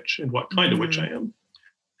am a witch and what kind of witch I am,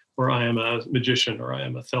 or I am a magician, or I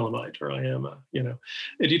am a Thelemite, or I am a, you know,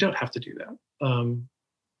 and you don't have to do that.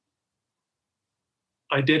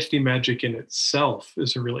 Identity magic in itself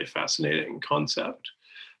is a really fascinating concept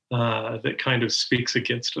that kind of speaks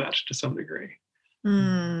against that to some degree.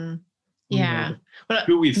 Yeah. Well,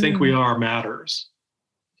 who we think we are matters.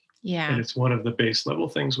 Yeah. And it's one of the base level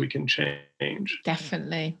things we can change.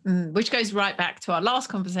 Definitely. Which goes right back to our last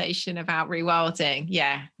conversation about rewilding.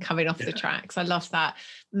 Yeah. Coming off the tracks. I love that.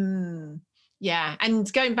 Yeah.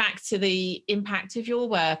 And going back to the impact of your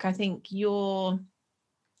work, I think your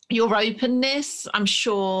openness, I'm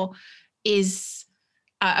sure, is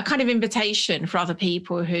a kind of invitation for other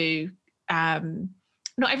people who,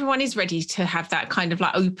 not everyone is ready to have that kind of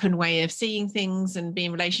like open way of seeing things and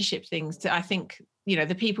being relationship things. I think, you know,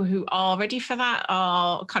 the people who are ready for that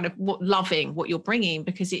are kind of loving what you're bringing,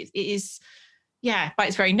 because it is, by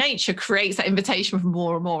its very nature, creates that invitation for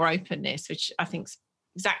more and more openness, which I think is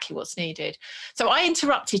exactly what's needed. So I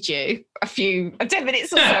interrupted you 10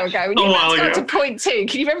 minutes or so ago, and you got to point 2.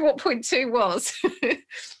 Can you remember what point 2 was?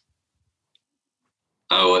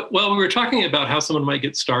 Oh, well, we were talking about how someone might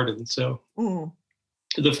get started. And so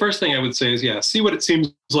the first thing I would say is, see what it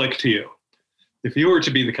seems like to you. If you were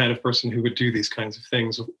to be the kind of person who would do these kinds of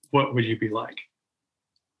things, what would you be like?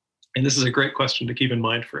 And this is a great question to keep in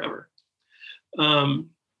mind forever. And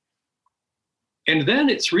then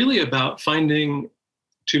it's really about finding,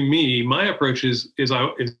 to me, my approach is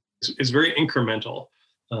is very incremental.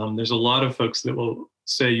 There's a lot of folks that will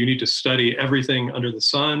say you need to study everything under the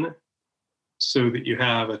sun so that you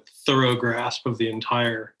have a thorough grasp of the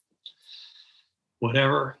entire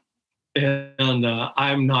whatever. And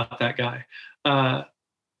I'm not that guy.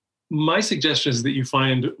 My suggestion is that you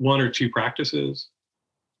find 1 or 2 practices.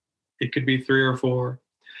 It could be 3 or 4,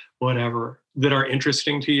 whatever, that are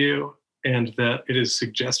interesting to you and that it is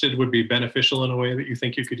suggested would be beneficial in a way that you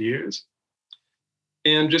think you could use.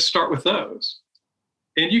 And just start with those.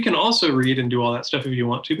 And you can also read and do all that stuff if you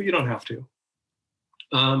want to, but you don't have to.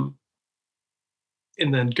 And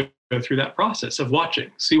then go through that process of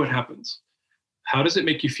watching, see what happens. How does it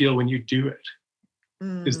make you feel when you do it?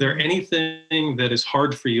 Is there anything that is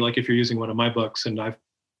hard for you? Like if you're using one of my books and I've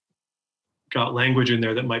got language in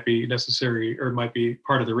there that might be necessary or might be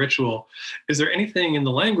part of the ritual. Is there anything in the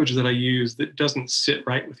language that I use that doesn't sit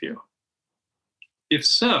right with you? If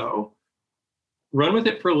so, run with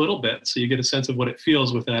it for a little bit so you get a sense of what it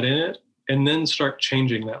feels with that in it, and then start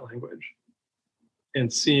changing that language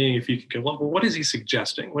and seeing if you can go, well, what is he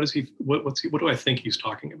suggesting? What do I think he's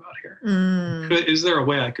talking about here? Is there a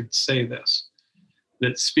way I could say this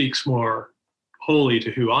that speaks more wholly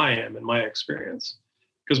to who I am and my experience?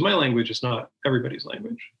 Because my language is not everybody's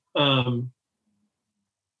language. And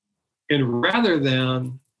rather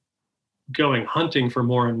than going hunting for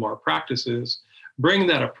more and more practices, bring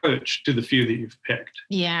that approach to the few that you've picked.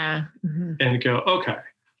 Yeah. And go, okay,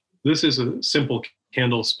 this is a simple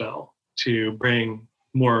candle spell to bring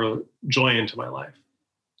more joy into my life.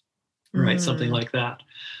 Right? Something like that.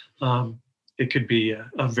 It could be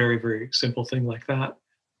a very, very simple thing like that.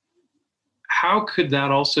 How could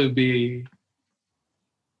that also be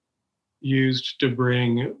used to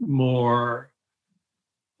bring more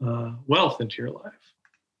wealth into your life?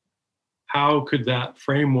 How could that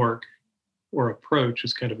framework or approach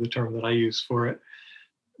is kind of the term that I use for it,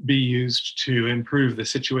 be used to improve the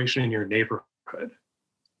situation in your neighborhood?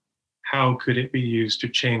 How could it be used to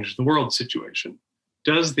change the world situation?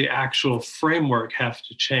 Does the actual framework have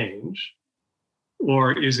to change?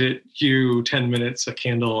 Or is it you 10 minutes, a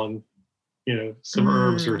candle, and some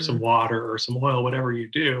herbs or some water or some oil, whatever you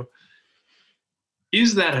do?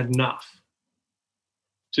 Is that enough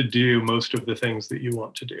to do most of the things that you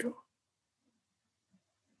want to do?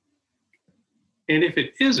 And if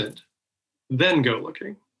it isn't, then go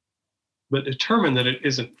looking. But determine that it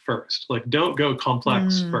isn't first. Like, don't go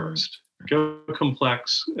complex first. Go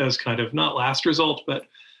complex as kind of not last result, but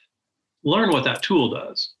learn what that tool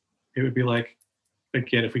does. It would be like,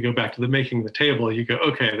 again, if we go back to the making the table, you go,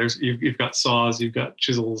 okay, you've got saws, you've got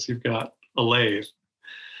chisels, you've got a lathe.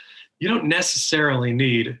 You don't necessarily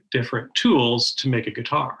need different tools to make a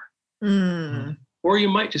guitar. Or you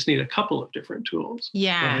might just need a couple of different tools.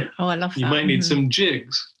 Yeah. Right? Oh, I love that. You might need some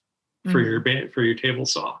jigs for your table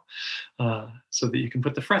saw, so that you can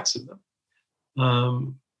put the frets in them.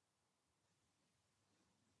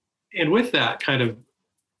 And with that kind of,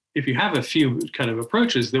 if you have a few kind of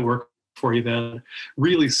approaches that work for you, then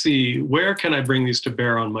really see, where can I bring these to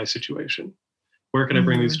bear on my situation? Where can I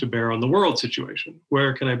bring these to bear on the world situation?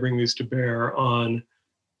 Where can I bring these to bear on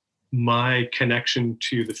my connection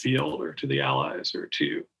to the field or to the allies or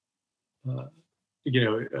to,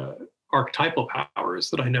 archetypal powers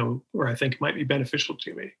that I know or I think might be beneficial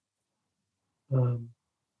to me?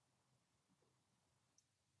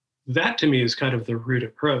 That to me is kind of the root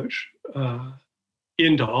approach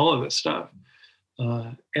into all of this stuff.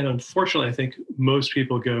 And unfortunately, I think most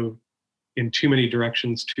people go in too many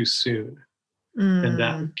directions too soon. And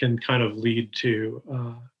that can kind of lead to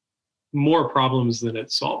more problems than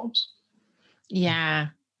it solves. Yeah,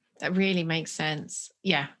 that really makes sense.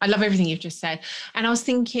 Yeah, I love everything you've just said. And I was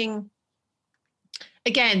thinking,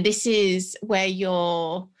 again, this is where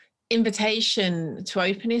your invitation to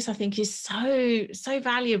openness, I think, is so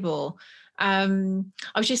valuable. I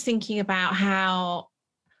was just thinking about how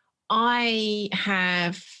I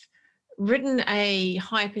have written a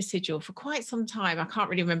hypersigil for quite some time. I can't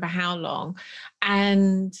really remember how long.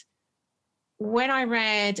 And when I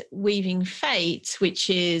read Weaving Fate,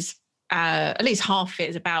 which is at least half of it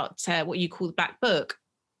is about what you call the Black Book,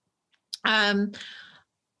 I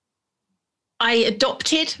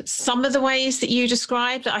adopted some of the ways that you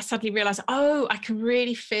described. That I suddenly realized, oh, I can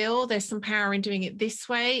really feel there's some power in doing it this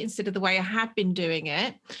way instead of the way I have been doing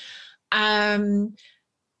it.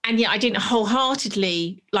 And yet I didn't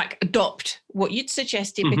wholeheartedly like adopt what you'd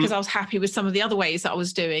suggested because I was happy with some of the other ways that I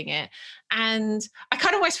was doing it. And I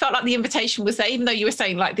kind of always felt like the invitation was there, even though you were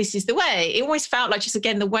saying like, this is the way. It always felt like just,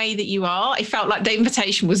 again, the way that you are, it felt like the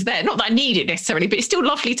invitation was there. Not that I need it necessarily, but it's still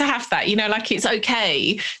lovely to have that, you know, like it's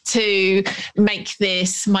okay to make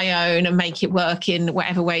this my own and make it work in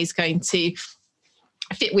whatever way is going to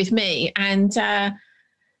fit with me. And,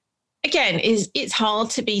 again, it's hard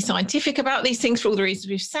to be scientific about these things for all the reasons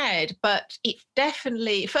we've said, but it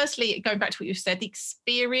definitely, firstly, going back to what you've said, the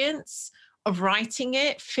experience of writing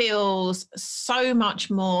it feels so much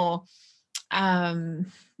more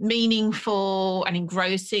meaningful and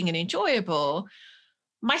engrossing and enjoyable.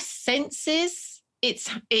 My senses, it's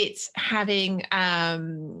having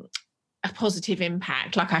a positive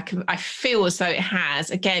impact. Like I feel as though it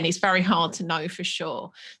has. Again, it's very hard to know for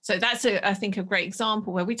sure. So that's I think a great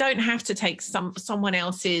example where we don't have to take someone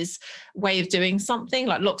else's way of doing something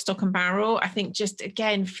like lock, stock and barrel. I think just,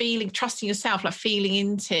 again, trusting yourself, like feeling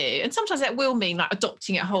into, and sometimes that will mean like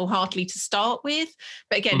adopting it wholeheartedly to start with.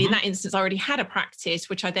 But again, in that instance, I already had a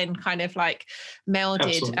practice, which I then kind of like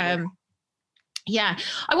melded. Yeah.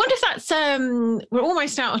 I wonder if that's, we're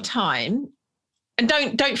almost out of time. And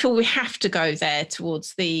don't feel we have to go there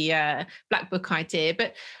towards the Black Book idea,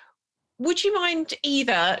 but would you mind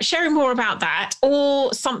either sharing more about that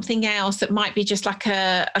or something else that might be just like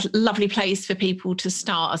a lovely place for people to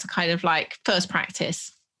start as a kind of like first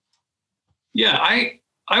practice? Yeah, I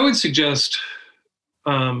would suggest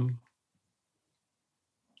the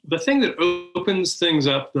thing that opens things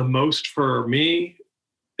up the most for me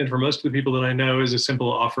and for most of the people that I know is a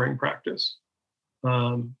simple offering practice.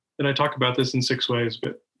 And I talk about this in 6 ways,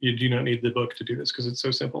 but you do not need the book to do this because it's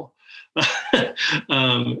so simple.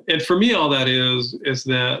 And for me, all that is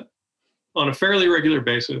that on a fairly regular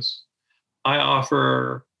basis, I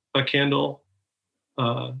offer a candle,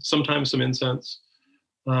 sometimes some incense,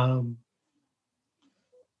 cool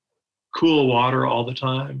water all the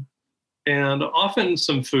time, and often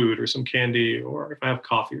some food or some candy, or if I have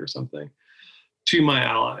coffee or something, to my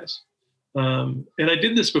allies. And I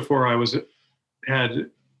did this before I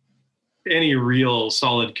had any real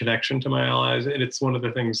solid connection to my allies, and it's one of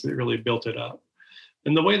the things that really built it up.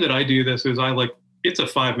 And the way that I do this is it's a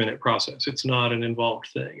 5-minute process. It's not an involved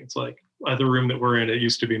thing. It's like the room that we're in, it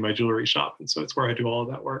used to be my jewelry shop, and so it's where I do all of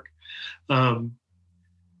that work. So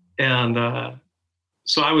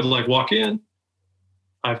I would like walk in.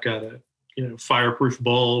 I've got a fireproof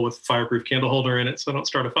bowl with fireproof candle holder in it, so I don't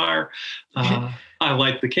start a fire. I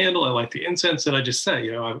light the candle, I light the incense, and I just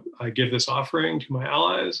say, I give this offering to my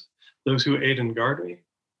allies, those who aid and guard me,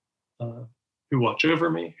 who watch over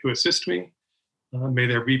me, who assist me. May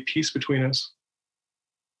there be peace between us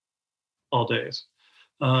all days.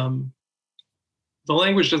 The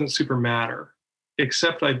language doesn't super matter,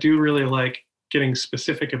 except I do really like getting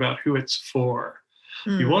specific about who it's for.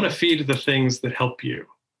 You want to feed the things that help you.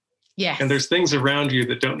 Yes. And there's things around you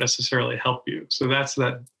that don't necessarily help you. So that's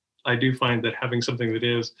that. I do find that having something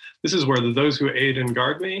this is where those who aid and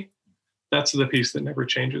guard me, that's the piece that never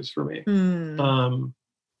changes for me. Yeah,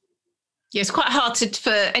 it's quite hard for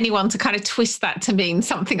anyone to kind of twist that to mean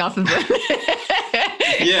something other than.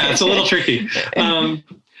 Yeah, it's a little tricky. And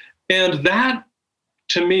that,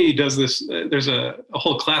 to me, does this. There's a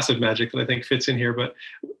whole class of magic that I think fits in here, but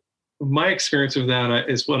my experience of that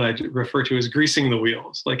is what I refer to as greasing the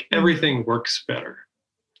wheels. Like everything works better.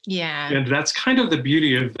 Yeah. And that's kind of the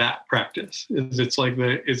beauty of that practice, is it's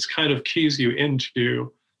kind of keys you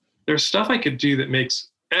into, there's stuff I could do that makes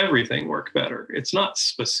everything work better. It's not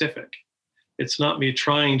specific. It's not me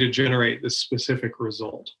trying to generate this specific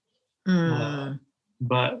result.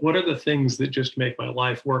 But what are the things that just make my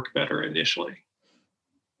life work better initially?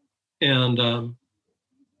 And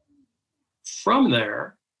from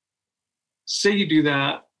there, say you do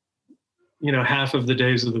that, half of the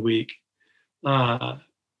days of the week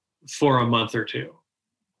for a month or two.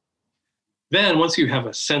 Then once you have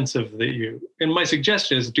a sense of and my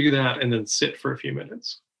suggestion is do that and then sit for a few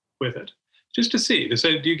minutes with it, just to see,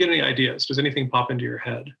 do you get any ideas? Does anything pop into your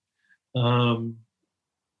head?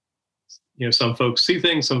 Some folks see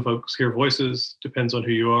things, some folks hear voices, depends on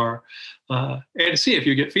who you are, and to see if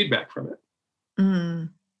you get feedback from it.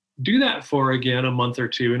 Do that for, again, a month or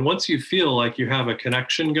two. And once you feel like you have a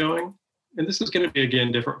connection going, and this is going to be,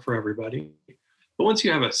 again, different for everybody, but once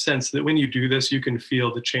you have a sense that when you do this, you can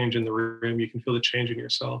feel the change in the room, you can feel the change in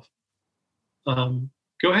yourself, go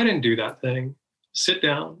ahead and do that thing. Sit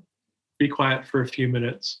down, be quiet for a few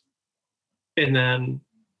minutes, and then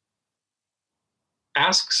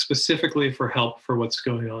ask specifically for help for what's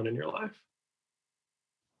going on in your life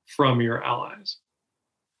from your allies.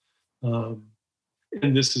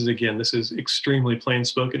 And this is extremely plain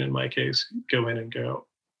spoken in my case. Go in and go,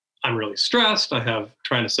 I'm really stressed.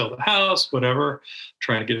 Trying to sell the house, whatever,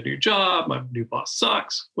 trying to get a new job. My new boss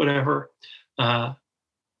sucks, whatever. Can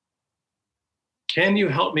you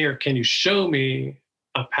help me, or can you show me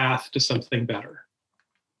a path to something better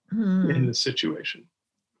in this situation?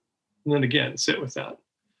 And then again, sit with that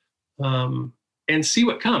and see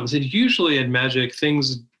what comes. And usually in magic,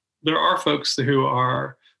 there are folks who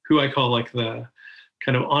I call like the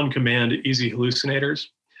kind of on command, easy hallucinators.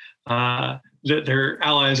 That their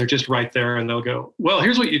allies are just right there, and they'll go, well,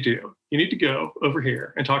 here's what you do. You need to go over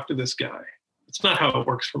here and talk to this guy. It's not how it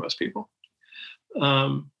works for most people.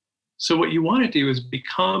 So what you want to do is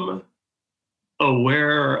become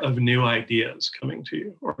aware of new ideas coming to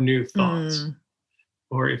you, or new thoughts.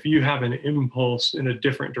 Or if you have an impulse in a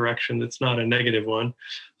different direction that's not a negative one,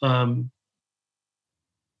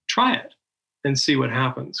 try it and see what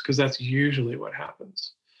happens, because that's usually what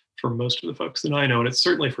happens for most of the folks that I know, and it's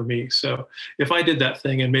certainly for me. So if I did that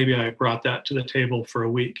thing and maybe I brought that to the table for a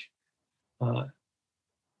week, along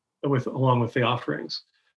with the offerings,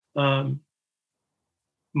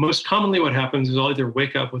 most commonly what happens is I'll either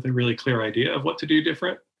wake up with a really clear idea of what to do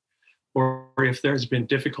different, or if there's been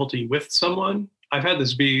difficulty with someone, I've had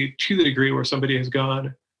this be to the degree where somebody has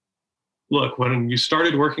gone, look, when you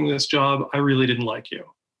started working this job, I really didn't like you.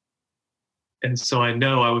 And so I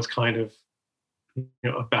know I was kind of,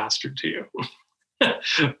 a bastard to you.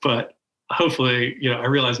 But hopefully, I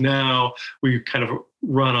realize now we kind of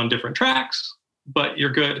run on different tracks, but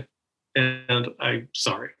you're good. And I'm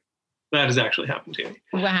sorry. That has actually happened to me.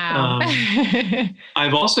 Wow.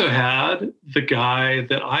 I've also had the guy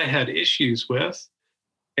that I had issues with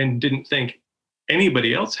and didn't think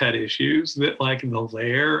anybody else had issues, that like the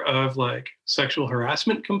layer of like sexual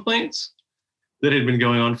harassment complaints that had been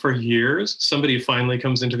going on for years, somebody finally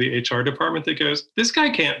comes into the HR department that goes, this guy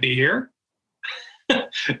can't be here.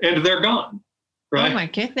 And they're gone, right? Oh my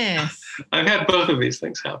goodness. I've had both of these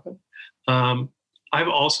things happen. I've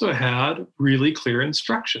also had really clear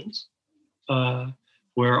instructions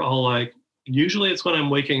where usually it's when I'm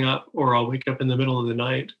waking up, or I'll wake up in the middle of the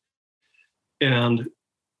night, and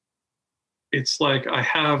it's like I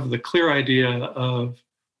have the clear idea of,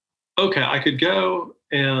 okay, I could go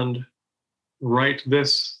and write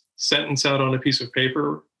this sentence out on a piece of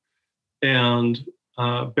paper and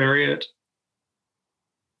bury it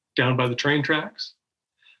down by the train tracks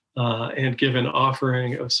and give an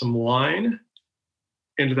offering of some wine,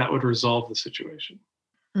 and that would resolve the situation.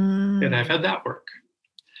 And I've had that work.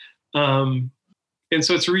 And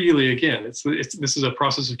so it's really, again, this is a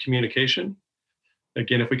process of communication.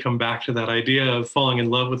 Again, if we come back to that idea of falling in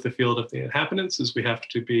love with the field of the inhabitants, is we have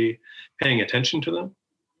to be paying attention to them.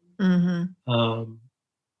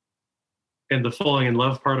 And the falling in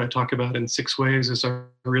love part I talk about in 6 ways is a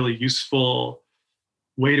really useful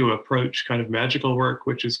way to approach kind of magical work,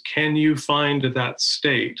 which is, can you find that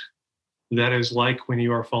state that is like when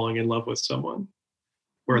you are falling in love with someone,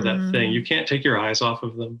 or that thing, you can't take your eyes off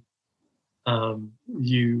of them.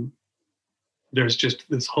 There's just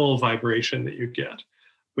this whole vibration that you get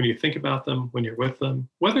when you think about them, when you're with them,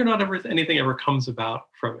 whether or not anything ever comes about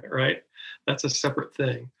from it, right? That's a separate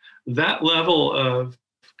thing. That level of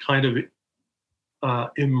kind of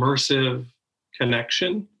immersive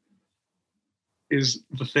connection is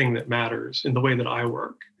the thing that matters in the way that I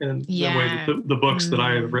work, and the way that the books that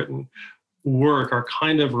I have written work are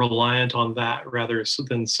kind of reliant on that rather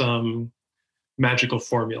than some magical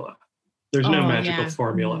formula. There's no magical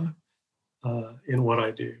formula in what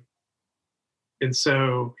I do. And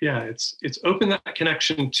so, it's open that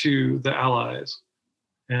connection to the allies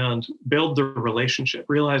and build the relationship.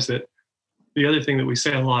 Realize that the other thing that we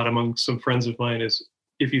say a lot among some friends of mine is,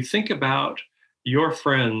 if you think about your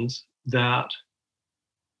friends that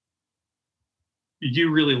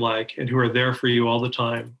you really like and who are there for you all the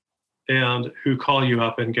time, and who call you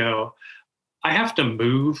up and go, I have to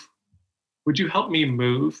move. Would you help me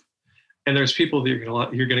move? And there's people that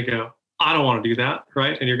you're going to go, I don't want to do that,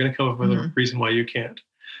 right? And you're going to come up with a reason why you can't.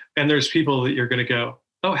 And there's people that you're going to go,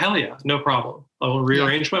 oh, hell yeah, no problem. I will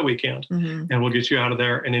rearrange my weekend and we'll get you out of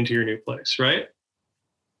there and into your new place, right?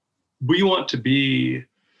 We want to be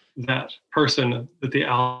that person that the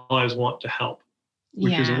allies want to help,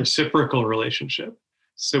 which is a reciprocal relationship.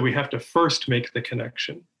 So we have to first make the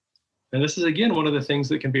connection. And this is, again, one of the things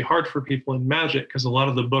that can be hard for people in magic, because a lot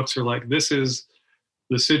of the books are like, this is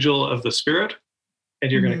the sigil of the spirit,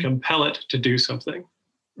 and you're going to compel it to do something.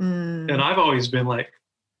 And I've always been like,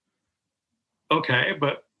 okay,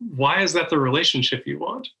 but why is that the relationship you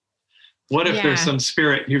want? What if there's some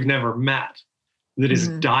spirit you've never met that is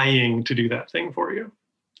dying to do that thing for you?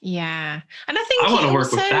 Yeah. And I think I want to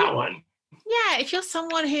work with that one. Yeah, if you're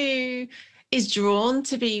someone who is drawn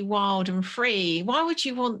to be wild and free, why would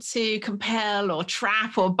you want to compel or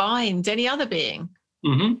trap or bind any other being?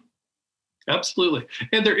 Mm-hmm. Absolutely.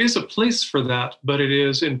 And there is a place for that, but it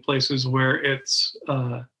is in places where it's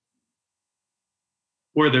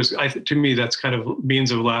where there's, to me, that's kind of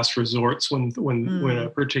means of last resorts when a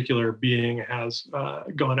particular being has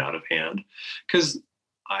gone out of hand. Because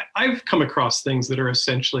I've come across things that are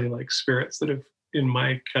essentially like spirits that have, in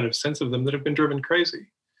my kind of sense of them, that have been driven crazy.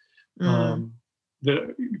 But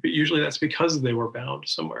usually that's because they were bound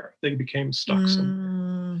somewhere. They became stuck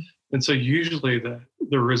somewhere. And so usually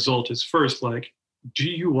the result is first like, do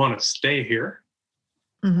you want to stay here?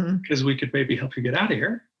 Because we could maybe help you get out of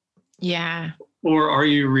here. Yeah. Or are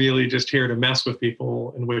you really just here to mess with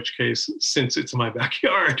people? In which case, since it's my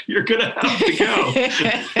backyard, you're going to have to go.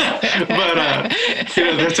 But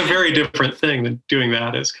that's a very different thing than doing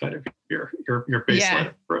that as kind of your baseline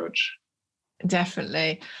approach.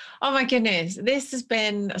 Definitely. Oh my goodness, this has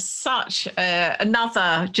been such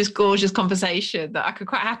another just gorgeous conversation that I could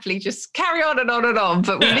quite happily just carry on and on and on.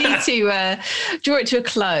 But we need to draw it to a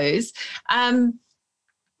close.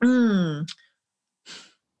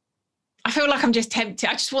 I feel like I'm just tempted.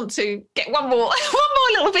 I just want to get one more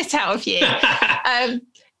little bit out of you.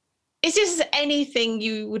 Is there anything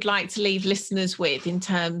you would like to leave listeners with in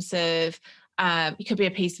terms of, it could be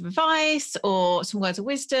a piece of advice or some words of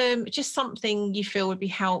wisdom, just something you feel would be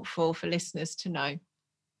helpful for listeners to know?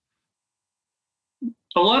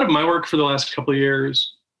 A lot of my work for the last couple of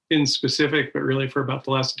years in specific, but really for about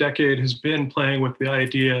the last decade, has been playing with the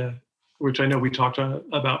idea, which I know we talked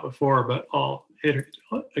about before, but I'll hit it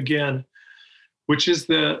again, which is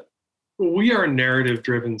that we are a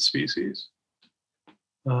narrative-driven species.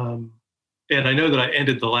 And I know that I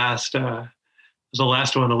ended the last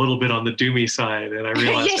one a little bit on the doomy side, and I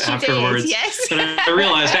realized I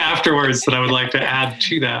realized afterwards that I would like to add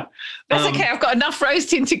to that. That's okay. I've got enough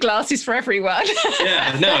rose-tinted glasses for everyone.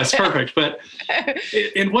 Yeah, no, it's perfect. But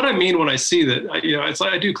and what I mean when I see that, it's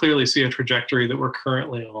like I do clearly see a trajectory that we're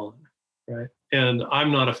currently on, right? And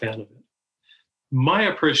I'm not a fan of it. My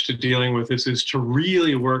approach to dealing with this is to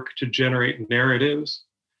really work to generate narratives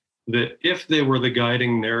that, if they were the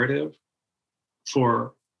guiding narrative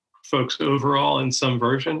for folks overall in some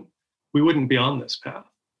version, we wouldn't be on this path.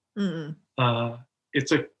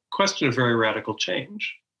 It's a question of very radical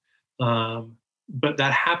change. But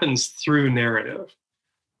that happens through narrative.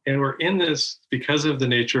 And we're in this because of the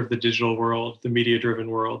nature of the digital world, the media-driven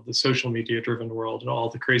world, the social media-driven world, and all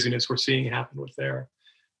the craziness we're seeing happen with there.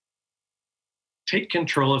 Take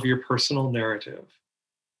control of your personal narrative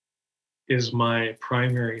is my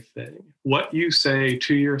primary thing. What you say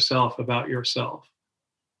to yourself about yourself,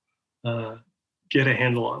 get a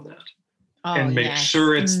handle on that. And make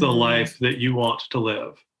sure it's the life that you want to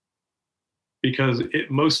live. Because it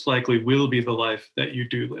most likely will be the life that you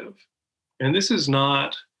do live. And this is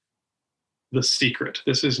not the secret.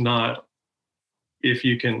 This is not, if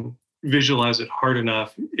you can visualize it hard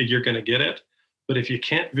enough, you're going to get it. But if you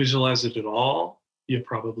can't visualize it at all, you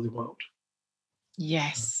probably won't.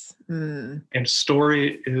 Yes. And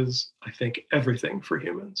story is, I think, everything for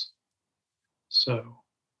humans. So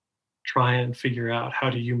try and figure out, how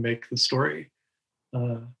do you make the story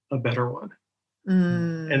a better one?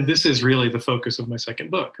 And this is really the focus of my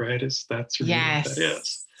second book, right? That's really what that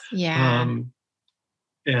is. Yeah.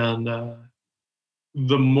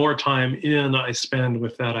 The more time I spend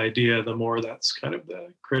with that idea, the more that's kind of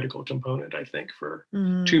the critical component, I think,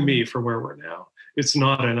 to me, for where we're now. It's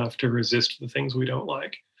not enough to resist the things we don't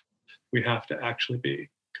like. We have to actually be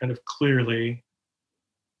kind of clearly,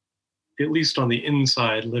 at least on the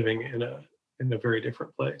inside, living in a very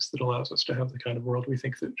different place that allows us to have the kind of world we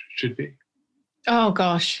think that should be. Oh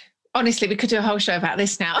gosh, honestly, we could do a whole show about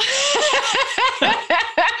this now.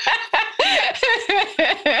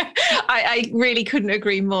 I really couldn't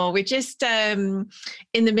agree more. We're just in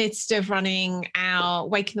the midst of running our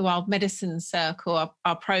Waking the Wild Medicine Circle,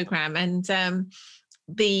 our program, and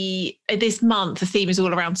this month the theme is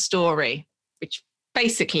all around story, which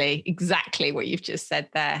basically exactly what you've just said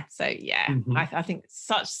there. So yeah, I think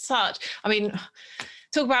such. I mean,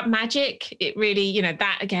 talk about magic. It really,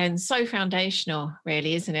 that again, so foundational,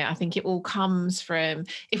 really, isn't it? I think it all comes from,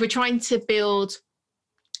 if we're trying to build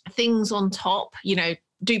things on top,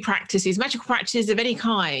 do magical practices of any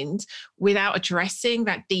kind, without addressing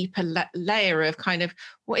that deeper layer of kind of,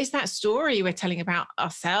 what is that story we're telling about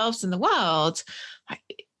ourselves and the world? I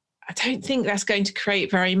don't think that's going to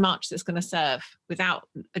create very much that's going to serve without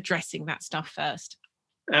addressing that stuff first.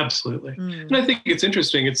 Absolutely. And I think it's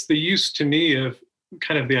interesting. It's the use to me of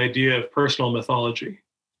kind of the idea of personal mythology.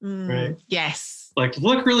 right? Yes. Like,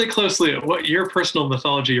 look really closely at what your personal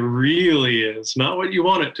mythology really is, not what you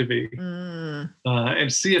want it to be,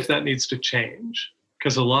 and see if that needs to change.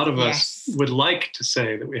 Because a lot of us would like to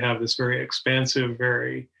say that we have this very expansive,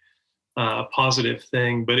 very positive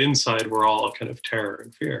thing, but inside we're all kind of terror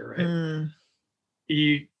and fear, right?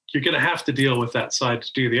 You're going to have to deal with that side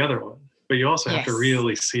to do the other one, but you also have to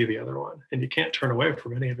really see the other one, and you can't turn away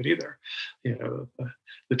from any of it either. You know,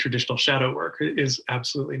 the traditional shadow work is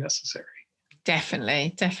absolutely necessary.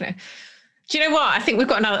 Definitely. Do you know what? I think we've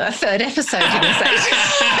got a third episode in this.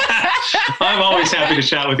 I'm always happy to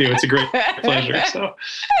chat with you. It's a great pleasure. So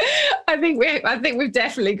I think we've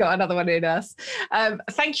definitely got another one in us.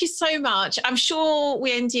 Thank you so much. I'm sure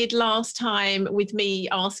we ended last time with me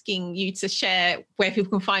asking you to share where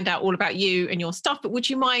people can find out all about you and your stuff. But would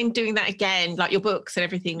you mind doing that again, like your books and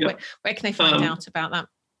everything? Yep. Where can they find out about that?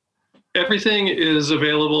 Everything is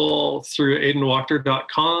available through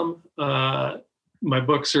aidanwachter.com. My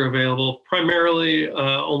books are available primarily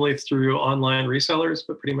only through online resellers,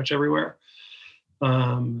 but pretty much everywhere.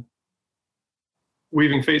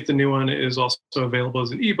 Weaving Faith, the new one, is also available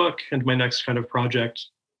as an ebook. And my next kind of project,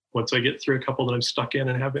 once I get through a couple that I'm stuck in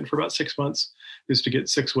and have been for about 6 months, is to get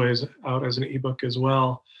 6 Ways out as an ebook as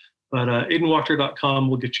well. But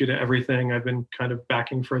aidanwachter.com will get you to everything. I've been kind of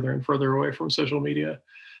backing further and further away from social media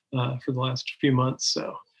for the last few months.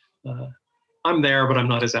 So I'm there, but I'm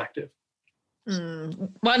not as active.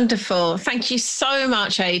 Wonderful. Thank you so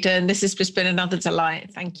much, Aidan. This has just been another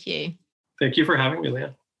delight. Thank you. Thank you for having me,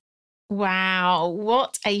 Leanne. Wow,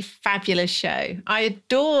 what a fabulous show. I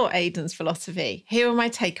adore Aidan's philosophy. Here are my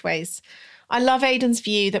takeaways. I love Aidan's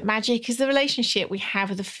view that magic is the relationship we have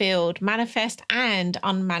with the field, manifest and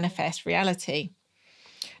unmanifest reality.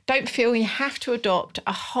 Don't feel you have to adopt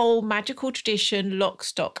a whole magical tradition, lock,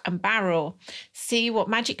 stock and barrel. See what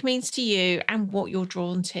magic means to you and what you're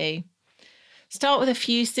drawn to. Start with a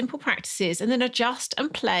few simple practices and then adjust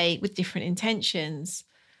and play with different intentions.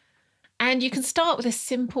 And you can start with a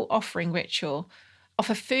simple offering ritual.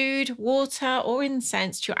 Offer food, water, or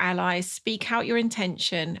incense to your allies, speak out your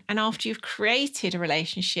intention, and after you've created a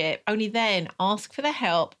relationship, only then ask for their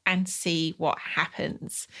help and see what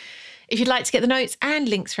happens. If you'd like to get the notes and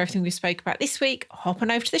links for everything we spoke about this week, hop on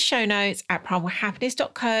over to the show notes at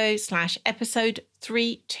primalhappiness.co/episode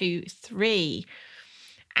 323.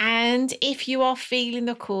 And if you are feeling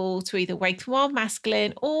the call to either Wake the Wild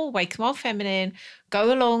Masculine or Wake the Wild Feminine,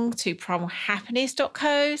 go along to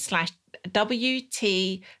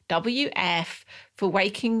primalhappiness.co/WTWF for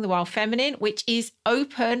Waking the Wild Feminine, which is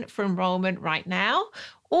open for enrollment right now,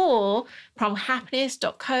 or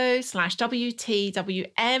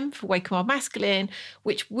primalhappiness.co/WTWM for Wake the Wild Masculine,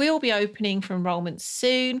 which will be opening for enrollment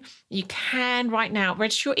soon. You can right now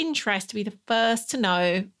register your interest to be the first to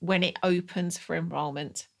know when it opens for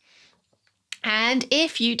enrollment. And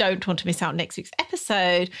if you don't want to miss out next week's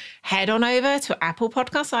episode, head on over to Apple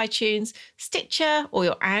Podcasts, iTunes, Stitcher, or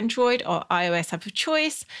your Android or iOS app of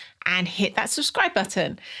choice and hit that subscribe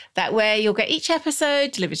button. That way you'll get each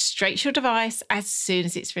episode delivered straight to your device as soon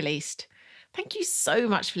as it's released. Thank you so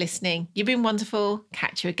much for listening. You've been wonderful.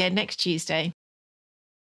 Catch you again next Tuesday.